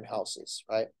the open houses,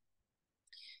 right?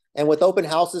 And with open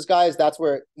houses, guys, that's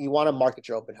where you want to market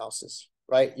your open houses,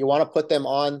 right? You want to put them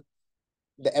on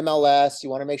the MLS. You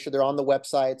want to make sure they're on the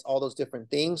websites, all those different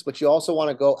things. But you also want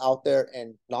to go out there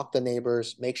and knock the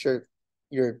neighbors, make sure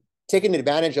you're taking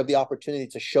advantage of the opportunity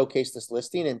to showcase this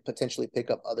listing and potentially pick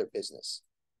up other business.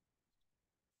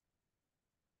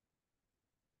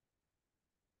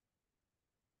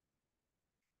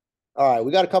 All right,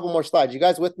 we got a couple more slides. You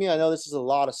guys with me? I know this is a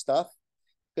lot of stuff.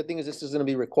 Good thing is this is going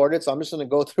to be recorded, so I'm just going to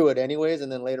go through it anyways,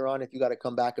 and then later on, if you got to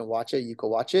come back and watch it, you can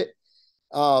watch it.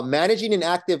 Managing an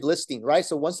active listing, right?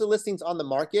 So once the listing's on the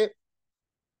market,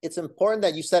 it's important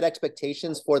that you set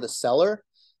expectations for the seller.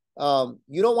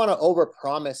 You don't want to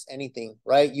overpromise anything,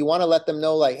 right? You want to let them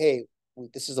know like, hey,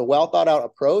 this is a well thought out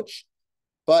approach,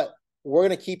 but we're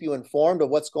going to keep you informed of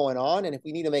what's going on, and if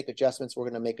we need to make adjustments, we're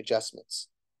going to make adjustments.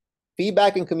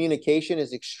 Feedback and communication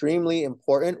is extremely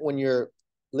important when your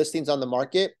listing's on the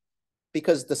market,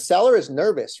 because the seller is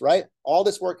nervous, right? All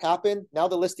this work happened. Now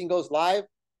the listing goes live.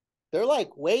 They're like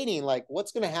waiting, like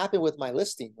what's going to happen with my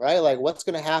listing, right? Like what's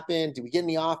going to happen? Do we get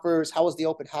any offers? How was the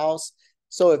open house?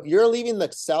 So if you're leaving the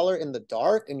seller in the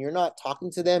dark and you're not talking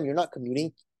to them, you're not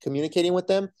communicating with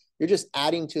them, you're just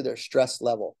adding to their stress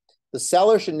level. The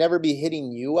seller should never be hitting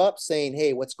you up saying,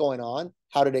 hey, what's going on?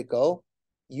 How did it go?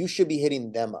 You should be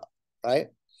hitting them up, right?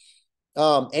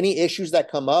 Any issues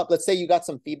that come up, let's say you got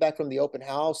some feedback from the open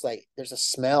house, like there's a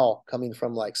smell coming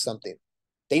from like something.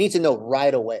 They need to know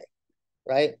right away,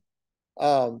 right?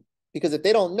 Because if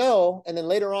they don't know, and then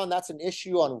later on, that's an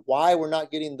issue on why we're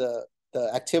not getting the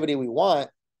activity we want,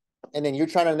 and then you're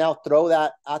trying to now throw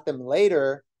that at them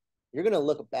later, you're going to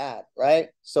look bad, right?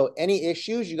 So any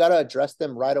issues, you got to address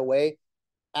them right away.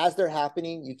 As they're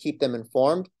happening, you keep them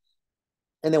informed.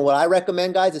 And then what I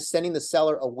recommend, guys, is sending the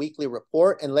seller a weekly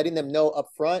report and letting them know up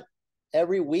front,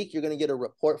 every week you're going to get a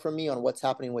report from me on what's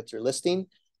happening with your listing.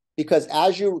 Because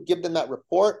as you give them that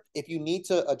report, if you need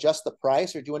to adjust the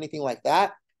price or do anything like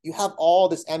that, you have all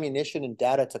this ammunition and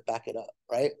data to back it up,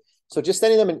 right? So just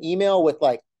sending them an email with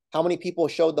like, how many people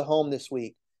showed the home this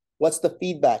week? What's the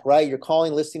feedback, right? You're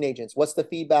calling listing agents. What's the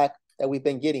feedback that we've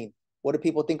been getting? What do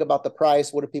people think about the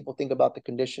price? What do people think about the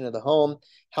condition of the home?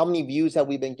 How many views have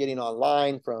we been getting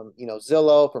online from,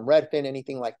 Zillow, from Redfin,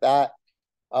 anything like that?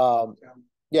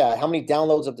 Yeah, how many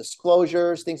downloads of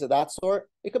disclosures, things of that sort.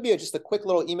 It could be just a quick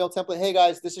little email template. Hey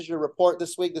guys, this is your report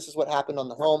this week. This is what happened on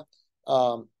the home.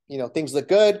 Things look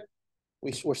good.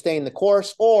 We're staying the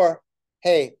course. Or,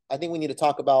 hey, I think we need to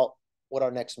talk about what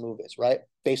our next move is, right?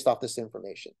 Based off this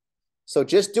information. So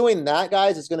just doing that,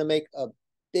 guys, is going to make a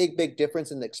big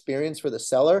difference in the experience for the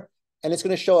seller. And it's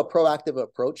going to show a proactive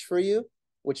approach for you,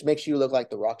 which makes you look like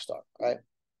the rock star, right?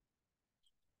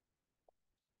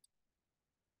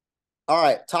 All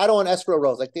right, title and escrow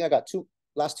roles. I think I got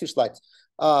last two slides.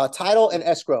 Title and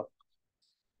escrow.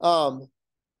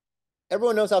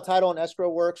 Everyone knows how title and escrow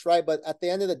works, right? But at the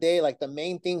end of the day, like the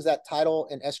main things that title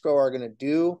and escrow are going to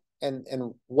do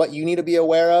and what you need to be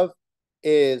aware of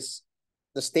is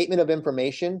the statement of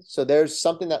information. So there's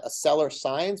something that a seller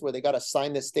signs where they got to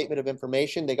sign this statement of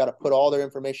information. They got to put all their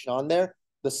information on there.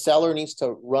 The seller needs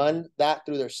to run that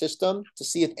through their system to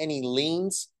see if any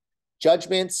liens,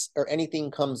 judgments, or anything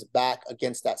comes back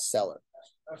against that seller.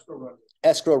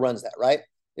 Escrow runs that, right?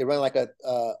 They run like a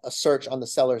search on the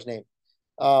seller's name.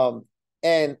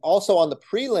 And also on the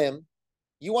prelim,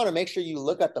 you want to make sure you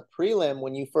look at the prelim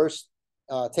when you first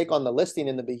take on the listing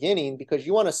in the beginning, because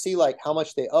you want to see like how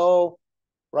much they owe,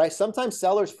 right? Sometimes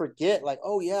sellers forget like,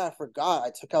 oh yeah, I forgot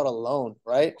I took out a loan,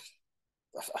 right?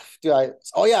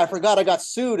 I forgot I got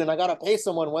sued and I got to pay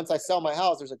someone once I sell my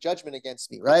house. There's a judgment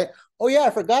against me, right? Oh yeah, I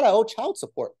forgot I owe child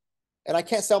support and I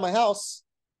can't sell my house.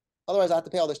 Otherwise I have to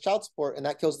pay all this child support and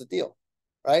that kills the deal,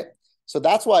 right? So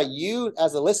that's why you,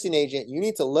 as a listing agent, you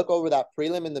need to look over that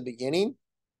prelim in the beginning,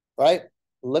 right?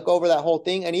 Look over that whole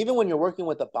thing. And even when you're working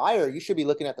with a buyer, you should be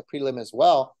looking at the prelim as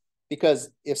well, because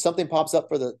if something pops up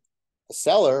for the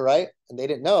seller, right, and they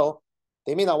didn't know,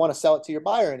 they may not want to sell it to your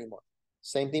buyer anymore.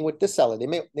 Same thing with this seller.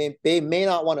 They may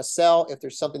not want to sell if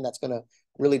there's something that's going to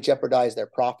really jeopardize their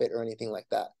profit or anything like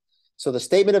that. So the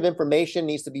statement of information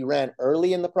needs to be ran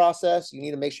early in the process. You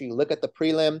need to make sure you look at the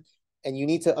prelim. And you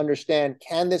need to understand,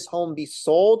 can this home be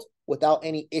sold without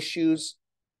any issues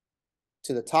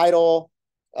to the title,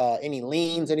 any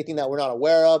liens, anything that we're not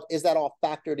aware of? Is that all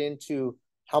factored into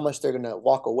how much they're going to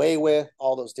walk away with?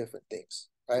 All those different things,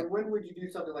 right? So when would you do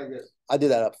something like this? I do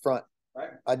that up front.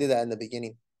 Right. I do that in the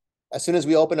beginning. As soon as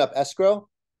we open up escrow,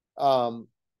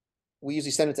 we usually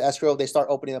send it to escrow. They start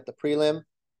opening up the prelim.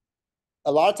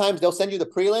 A lot of times they'll send you the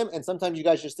prelim, and sometimes you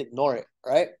guys just ignore it,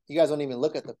 right? You guys don't even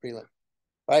look at the prelim.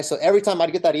 Right, so every time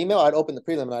I'd get that email, I'd open the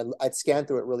prelim and I'd scan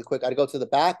through it really quick. I'd go to the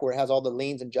back where it has all the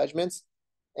liens and judgments,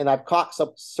 and I've caught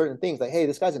some certain things like, hey,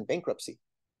 this guy's in bankruptcy.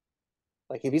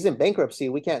 Like if he's in bankruptcy,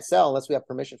 we can't sell unless we have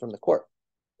permission from the court,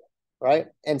 right?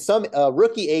 And some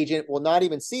rookie agent will not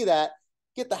even see that,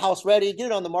 get the house ready, get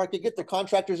it on the market, get the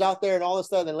contractors out there and all this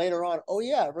stuff. And then later on, oh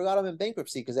yeah, I forgot I'm in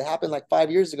bankruptcy because it happened like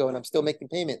 5 years ago and I'm still making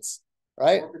payments,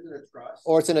 right?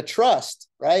 Or it's in a trust,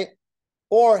 right?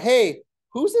 Or hey,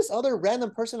 who's this other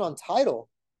random person on title?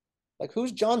 Like,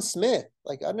 who's John Smith?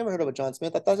 Like, I've never heard of a John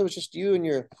Smith. I thought it was just you and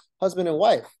your husband and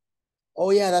wife. Oh,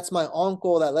 yeah, that's my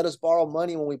uncle that let us borrow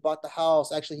money when we bought the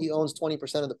house. Actually, he owns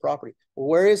 20% of the property. Well,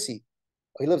 where is he?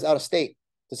 Oh, he lives out of state.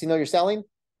 Does he know you're selling?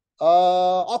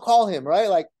 I'll call him, right?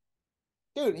 Like,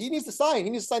 dude, he needs to sign. He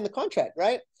needs to sign the contract,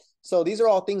 right? So these are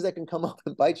all things that can come up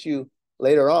and bite you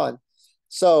later on.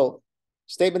 So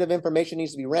statement of information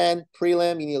needs to be ran.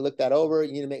 Prelim, you need to look that over.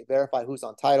 You need to verify who's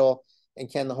on title and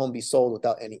can the home be sold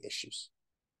without any issues.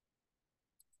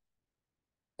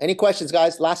 Any questions,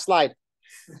 guys? Last slide.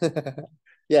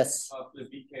 Yes. The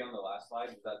BK on the last slide,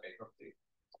 is that bankruptcy?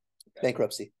 Okay.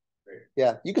 Bankruptcy. Great.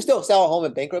 Yeah, you can still sell a home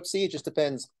in bankruptcy. It just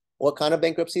depends what kind of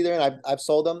bankruptcy they're in. I've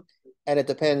sold them, and it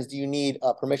depends. Do you need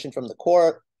permission from the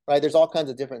court? Right? There's all kinds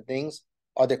of different things.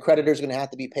 Are the creditors going to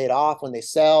have to be paid off when they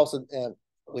sell? So,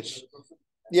 which,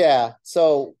 yeah.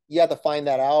 So you have to find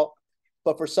that out.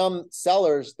 But for some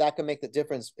sellers, that can make the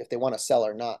difference if they want to sell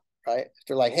or not, right? If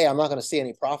they're like, hey, I'm not going to see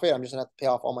any profit. I'm just going to have to pay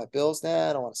off all my bills. Nah,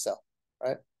 I don't want to sell,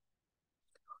 right?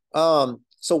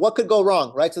 So what could go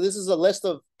wrong, right? So this is a list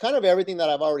of kind of everything that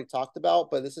I've already talked about,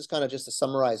 but this is kind of just a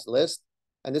summarized list.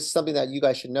 And this is something that you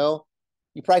guys should know.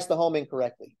 You price the home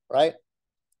incorrectly, right?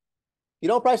 You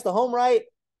don't price the home right,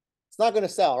 it's not going to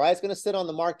sell, right? It's going to sit on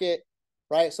the market,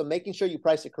 right? So making sure you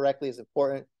price it correctly is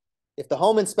important. If the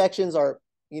home inspections are,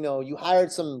 you know, you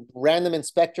hired some random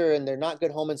inspector and they're not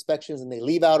good home inspections and they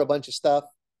leave out a bunch of stuff,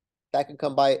 that can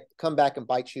come back and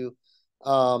bite you.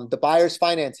 The buyer's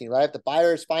financing, right? If the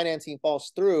buyer's financing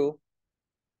falls through,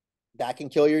 that can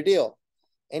kill your deal.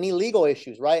 Any legal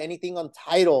issues, right? Anything on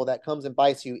title that comes and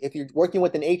bites you. If you're working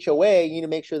with an HOA, you need to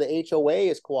make sure the HOA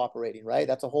is cooperating, right?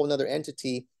 That's a whole nother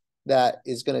entity that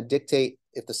is going to dictate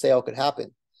if the sale could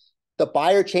happen. The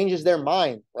buyer changes their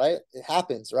mind, right? It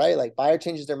happens, right? Like buyer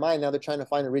changes their mind. Now they're trying to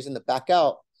find a reason to back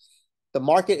out. The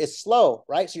market is slow,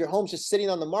 right? So your home's just sitting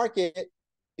on the market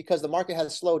because the market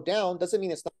has slowed down. Doesn't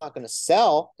mean it's not going to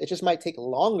sell. It just might take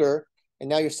longer. And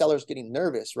now your seller's getting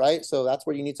nervous, right? So that's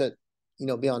where you need to, you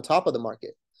know, be on top of the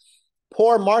market.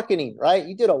 Poor marketing, right?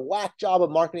 You did a whack job of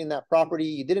marketing that property.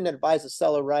 You didn't advise the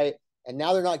seller right. And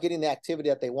now they're not getting the activity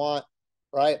that they want,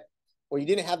 right? Or you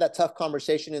didn't have that tough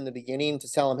conversation in the beginning to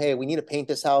tell them, hey, we need to paint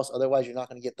this house. Otherwise, you're not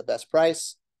going to get the best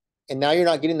price. And now you're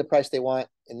not getting the price they want.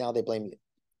 And now they blame you,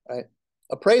 right?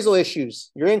 Appraisal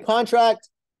issues. You're in contract.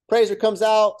 Appraiser comes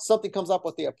out. Something comes up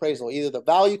with the appraisal. Either the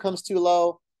value comes too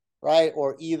low, right?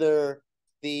 Or either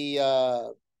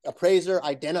the appraiser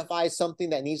identifies something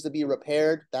that needs to be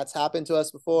repaired. That's happened to us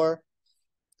before.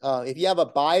 If you have a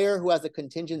buyer who has a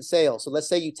contingent sale, so let's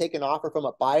say you take an offer from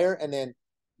a buyer and then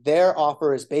their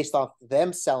offer is based off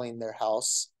them selling their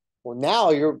house. Well,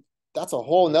 now that's a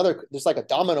whole nother, there's like a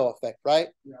domino effect, right?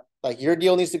 Yeah. Like your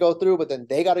deal needs to go through, but then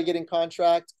they got to get in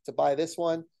contract to buy this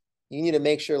one. You need to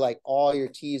make sure like all your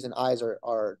T's and I's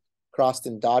are crossed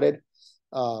and dotted.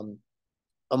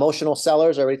 Emotional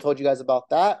sellers, I already told you guys about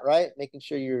that, right? Making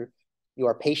sure you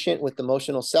are patient with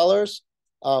emotional sellers.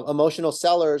 Emotional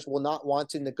sellers will not want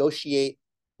to negotiate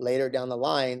later down the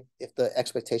line if the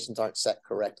expectations aren't set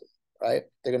correctly, right?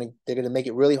 They're gonna make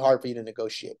it really hard for you to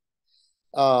negotiate.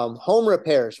 Home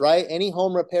repairs, right? Any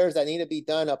home repairs that need to be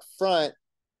done up front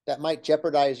that might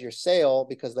jeopardize your sale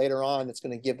because later on it's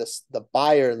going to give the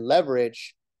buyer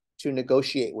leverage to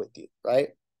negotiate with you, right?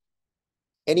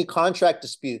 Any contract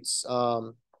disputes,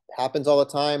 happens all the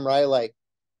time, right? Like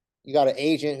you got an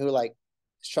agent who like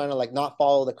is trying to like not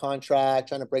follow the contract,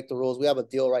 trying to break the rules. We have a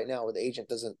deal right now where the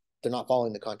agent they're not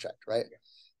following the contract, right?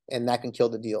 And that can kill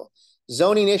the deal.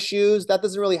 Zoning issues, that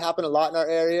doesn't really happen a lot in our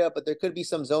area, but there could be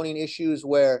some zoning issues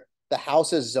where the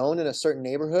house is zoned in a certain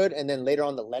neighborhood and then later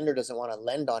on the lender doesn't want to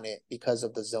lend on it because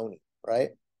of the zoning, right?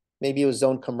 Maybe it was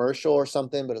zoned commercial or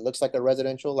something, but it looks like a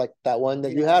residential, like that one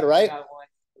that you had, right?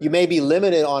 You may be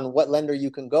limited on what lender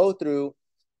you can go through.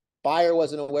 Buyer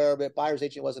wasn't aware of it. Buyer's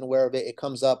agent wasn't aware of it. It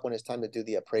comes up when it's time to do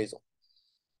the appraisal.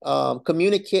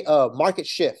 Market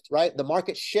shift, right? The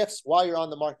market shifts while you're on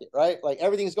the market, right? Like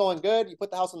everything's going good. You put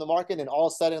the house on the market and all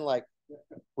of a sudden like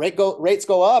rates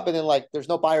go up and then like there's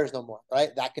no buyers no more,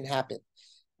 right? That can happen.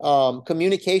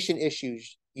 Communication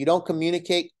issues. You don't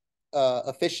communicate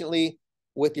efficiently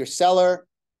with your seller.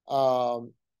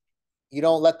 You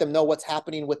don't let them know what's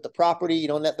happening with the property. You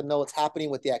don't let them know what's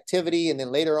happening with the activity. And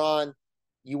then later on,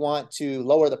 you want to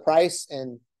lower the price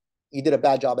and you did a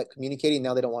bad job at communicating.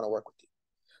 Now they don't want to work with you.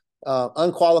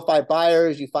 Unqualified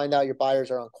buyers, you find out your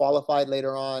buyers are unqualified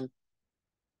later on.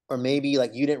 Or maybe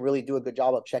like you didn't really do a good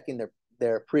job of checking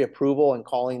their pre-approval and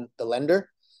calling the lender.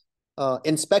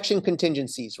 Inspection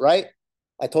contingencies, right?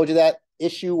 I told you that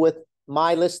issue with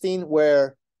my listing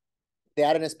where they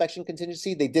had an inspection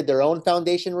contingency. They did their own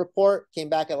foundation report, came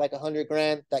back at like 100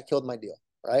 grand. That killed my deal,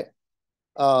 right?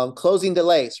 Closing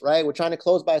delays, right? We're trying to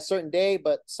close by a certain day,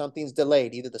 but something's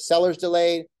delayed. Either the seller's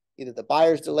delayed, either the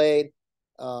buyer's delayed.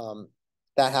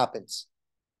 That happens.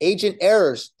 Agent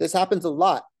errors. This happens a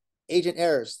lot. Agent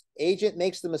errors. Agent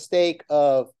makes the mistake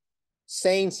of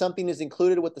saying something is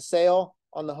included with the sale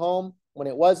on the home when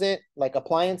it wasn't, like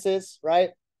appliances,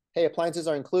 right? Hey, appliances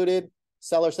are included.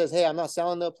 Seller says, hey, I'm not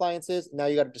selling the appliances. Now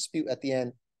you got a dispute at the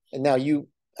end, and now you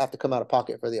have to come out of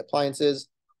pocket for the appliances.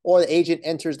 Or the agent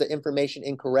enters the information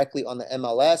incorrectly on the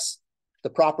MLS. The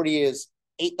property is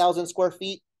 8,000 square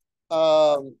feet,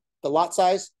 the lot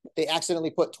size. They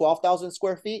accidentally put 12,000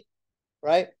 square feet,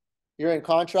 right? You're in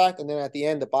contract, and then at the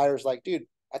end, the buyer's like, dude,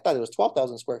 I thought it was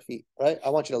 12,000 square feet, right? I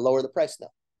want you to lower the price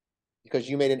now because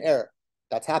you made an error.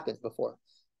 That's happened before.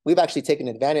 We've actually taken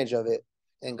advantage of it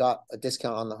and got a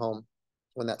discount on the home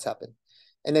when that's happened.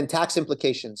 And then tax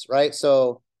implications, right?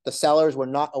 So the sellers were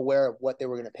not aware of what they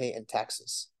were going to pay in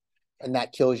taxes, and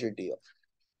that kills your deal.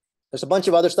 There's a bunch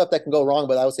of other stuff that can go wrong,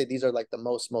 but I would say these are like the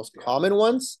most common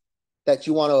ones that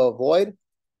you want to avoid.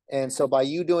 And so by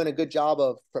you doing a good job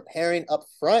of preparing up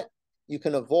front, you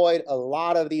can avoid a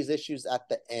lot of these issues at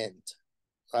the end,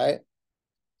 right?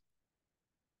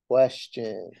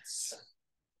 Questions.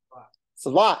 It's a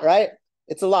lot, right?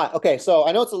 It's a lot. Okay, so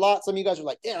I know it's a lot. Some of you guys are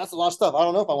like, yeah, that's a lot of stuff. I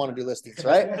don't know if I want to do listings,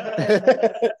 right?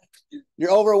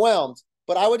 You're overwhelmed.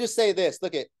 But I would just say this,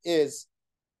 look, it is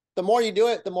the more you do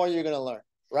it, the more you're going to learn,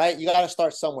 right? You got to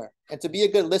start somewhere. And to be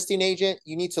a good listing agent,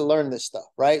 you need to learn this stuff,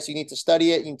 right? So you need to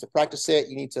study it. You need to practice it.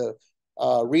 You need to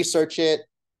research it,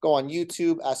 go on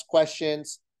YouTube, ask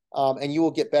questions, and you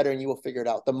will get better and you will figure it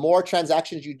out. The more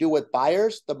transactions you do with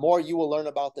buyers, the more you will learn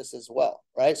about this as well,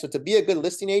 right? So to be a good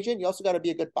listing agent, you also got to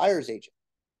be a good buyer's agent,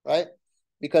 right?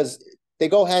 Because they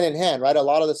go hand in hand, right? A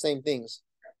lot of the same things.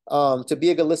 To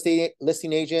be a good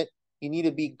listing agent, you need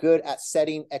to be good at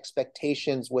setting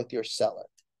expectations with your seller.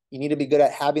 You need to be good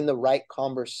at having the right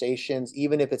conversations,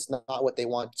 even if it's not what they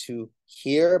want to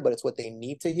hear, but it's what they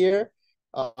need to hear.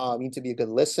 You need to be a good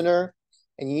listener,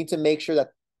 and you need to make sure that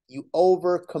you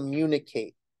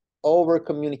over-communicate.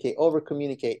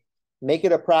 Make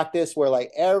it a practice where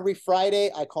like every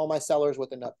Friday, I call my sellers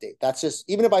with an update. That's just,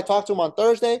 even if I talk to them on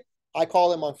Thursday, I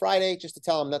call them on Friday just to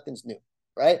tell them nothing's new,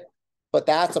 right? But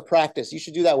that's a practice. You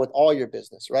should do that with all your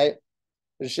business, right?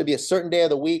 There should be a certain day of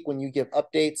the week when you give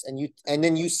updates and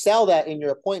then you sell that in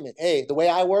your appointment. Hey, the way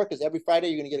I work is every Friday,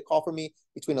 you're going to get a call from me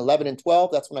between 11 and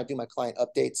 12. That's when I do my client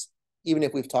updates, even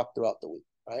if we've talked throughout the week,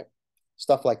 right?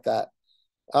 Stuff like that.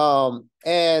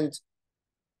 And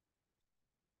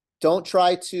don't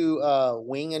try to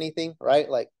wing anything, right?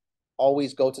 Like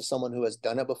always go to someone who has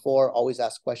done it before. Always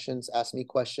ask questions, ask me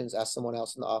questions, ask someone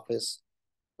else in the office.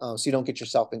 So you don't get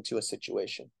yourself into a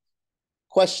situation.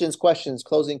 Questions,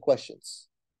 closing questions.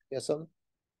 You have something?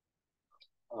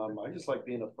 I just like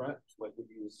being upfront, like what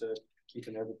you said,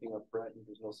 keeping everything up front and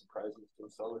there's no surprises to the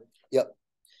seller. Yep.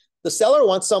 The seller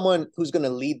wants someone who's going to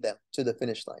lead them to the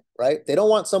finish line, right? They don't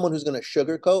want someone who's going to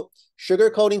sugarcoat.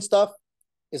 Sugarcoating stuff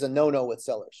is a no-no with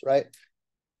sellers, right?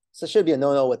 So it should be a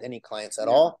no-no with any clients at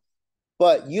all.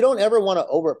 But you don't ever want to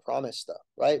overpromise stuff,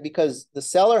 right? Because the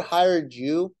seller hired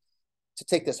you to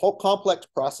take this whole complex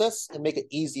process and make it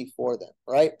easy for them,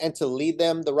 right? And to lead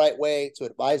them the right way, to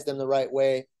advise them the right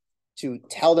way, to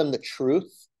tell them the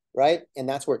truth, right? And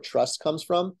that's where trust comes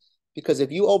from. Because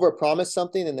if you overpromise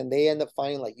something and then they end up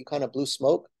finding like you kind of blew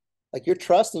smoke, like your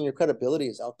trust and your credibility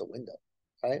is out the window,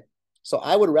 right? So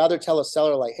I would rather tell a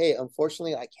seller like, hey,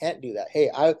 unfortunately, I can't do that.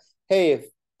 Hey, if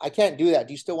I can't do that,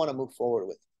 do you still want to move forward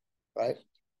with it, right?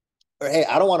 Or hey,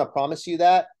 I don't want to promise you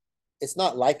that. It's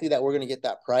not likely that we're going to get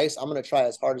that price. I'm going to try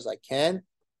as hard as I can,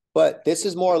 but this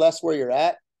is more or less where you're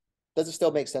at. Does it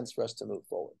still make sense for us to move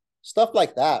forward? Stuff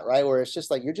like that, right? Where it's just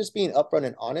like, you're just being upfront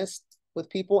and honest with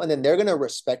people, and then they're going to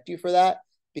respect you for that,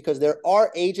 because there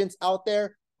are agents out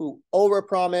there who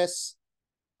overpromise,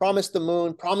 promise the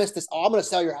moon, promise this, oh, I'm going to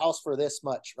sell your house for this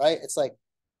much, right? It's like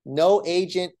no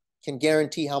agent can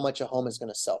guarantee how much a home is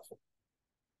going to sell for.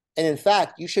 And in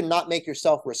fact, you should not make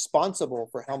yourself responsible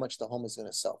for how much the home is going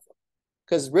to sell for.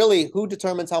 Because really, who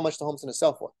determines how much the home's going to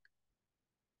sell for?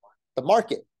 The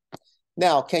market.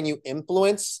 Now, can you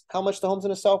influence how much the home's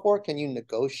going to sell for? Can you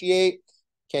negotiate?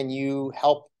 Can you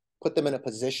help put them in a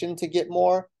position to get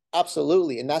more?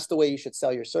 Absolutely. And that's the way you should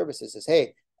sell your services is,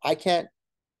 hey, I can't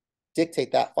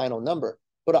dictate that final number,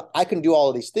 but I can do all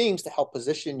of these things to help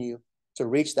position you to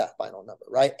reach that final number,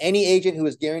 right? Any agent who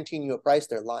is guaranteeing you a price,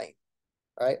 they're lying,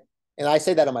 right? And I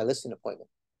say that on my listing appointment.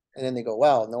 And then they go,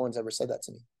 wow, no one's ever said that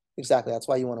to me. Exactly. That's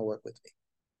why you want to work with me,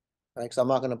 right? Because I'm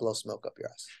not going to blow smoke up your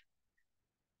ass.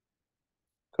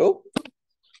 Cool.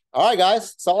 All right,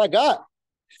 guys. That's all I got.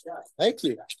 Thank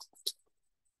you.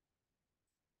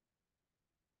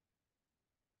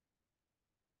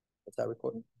 Is that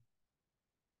recording?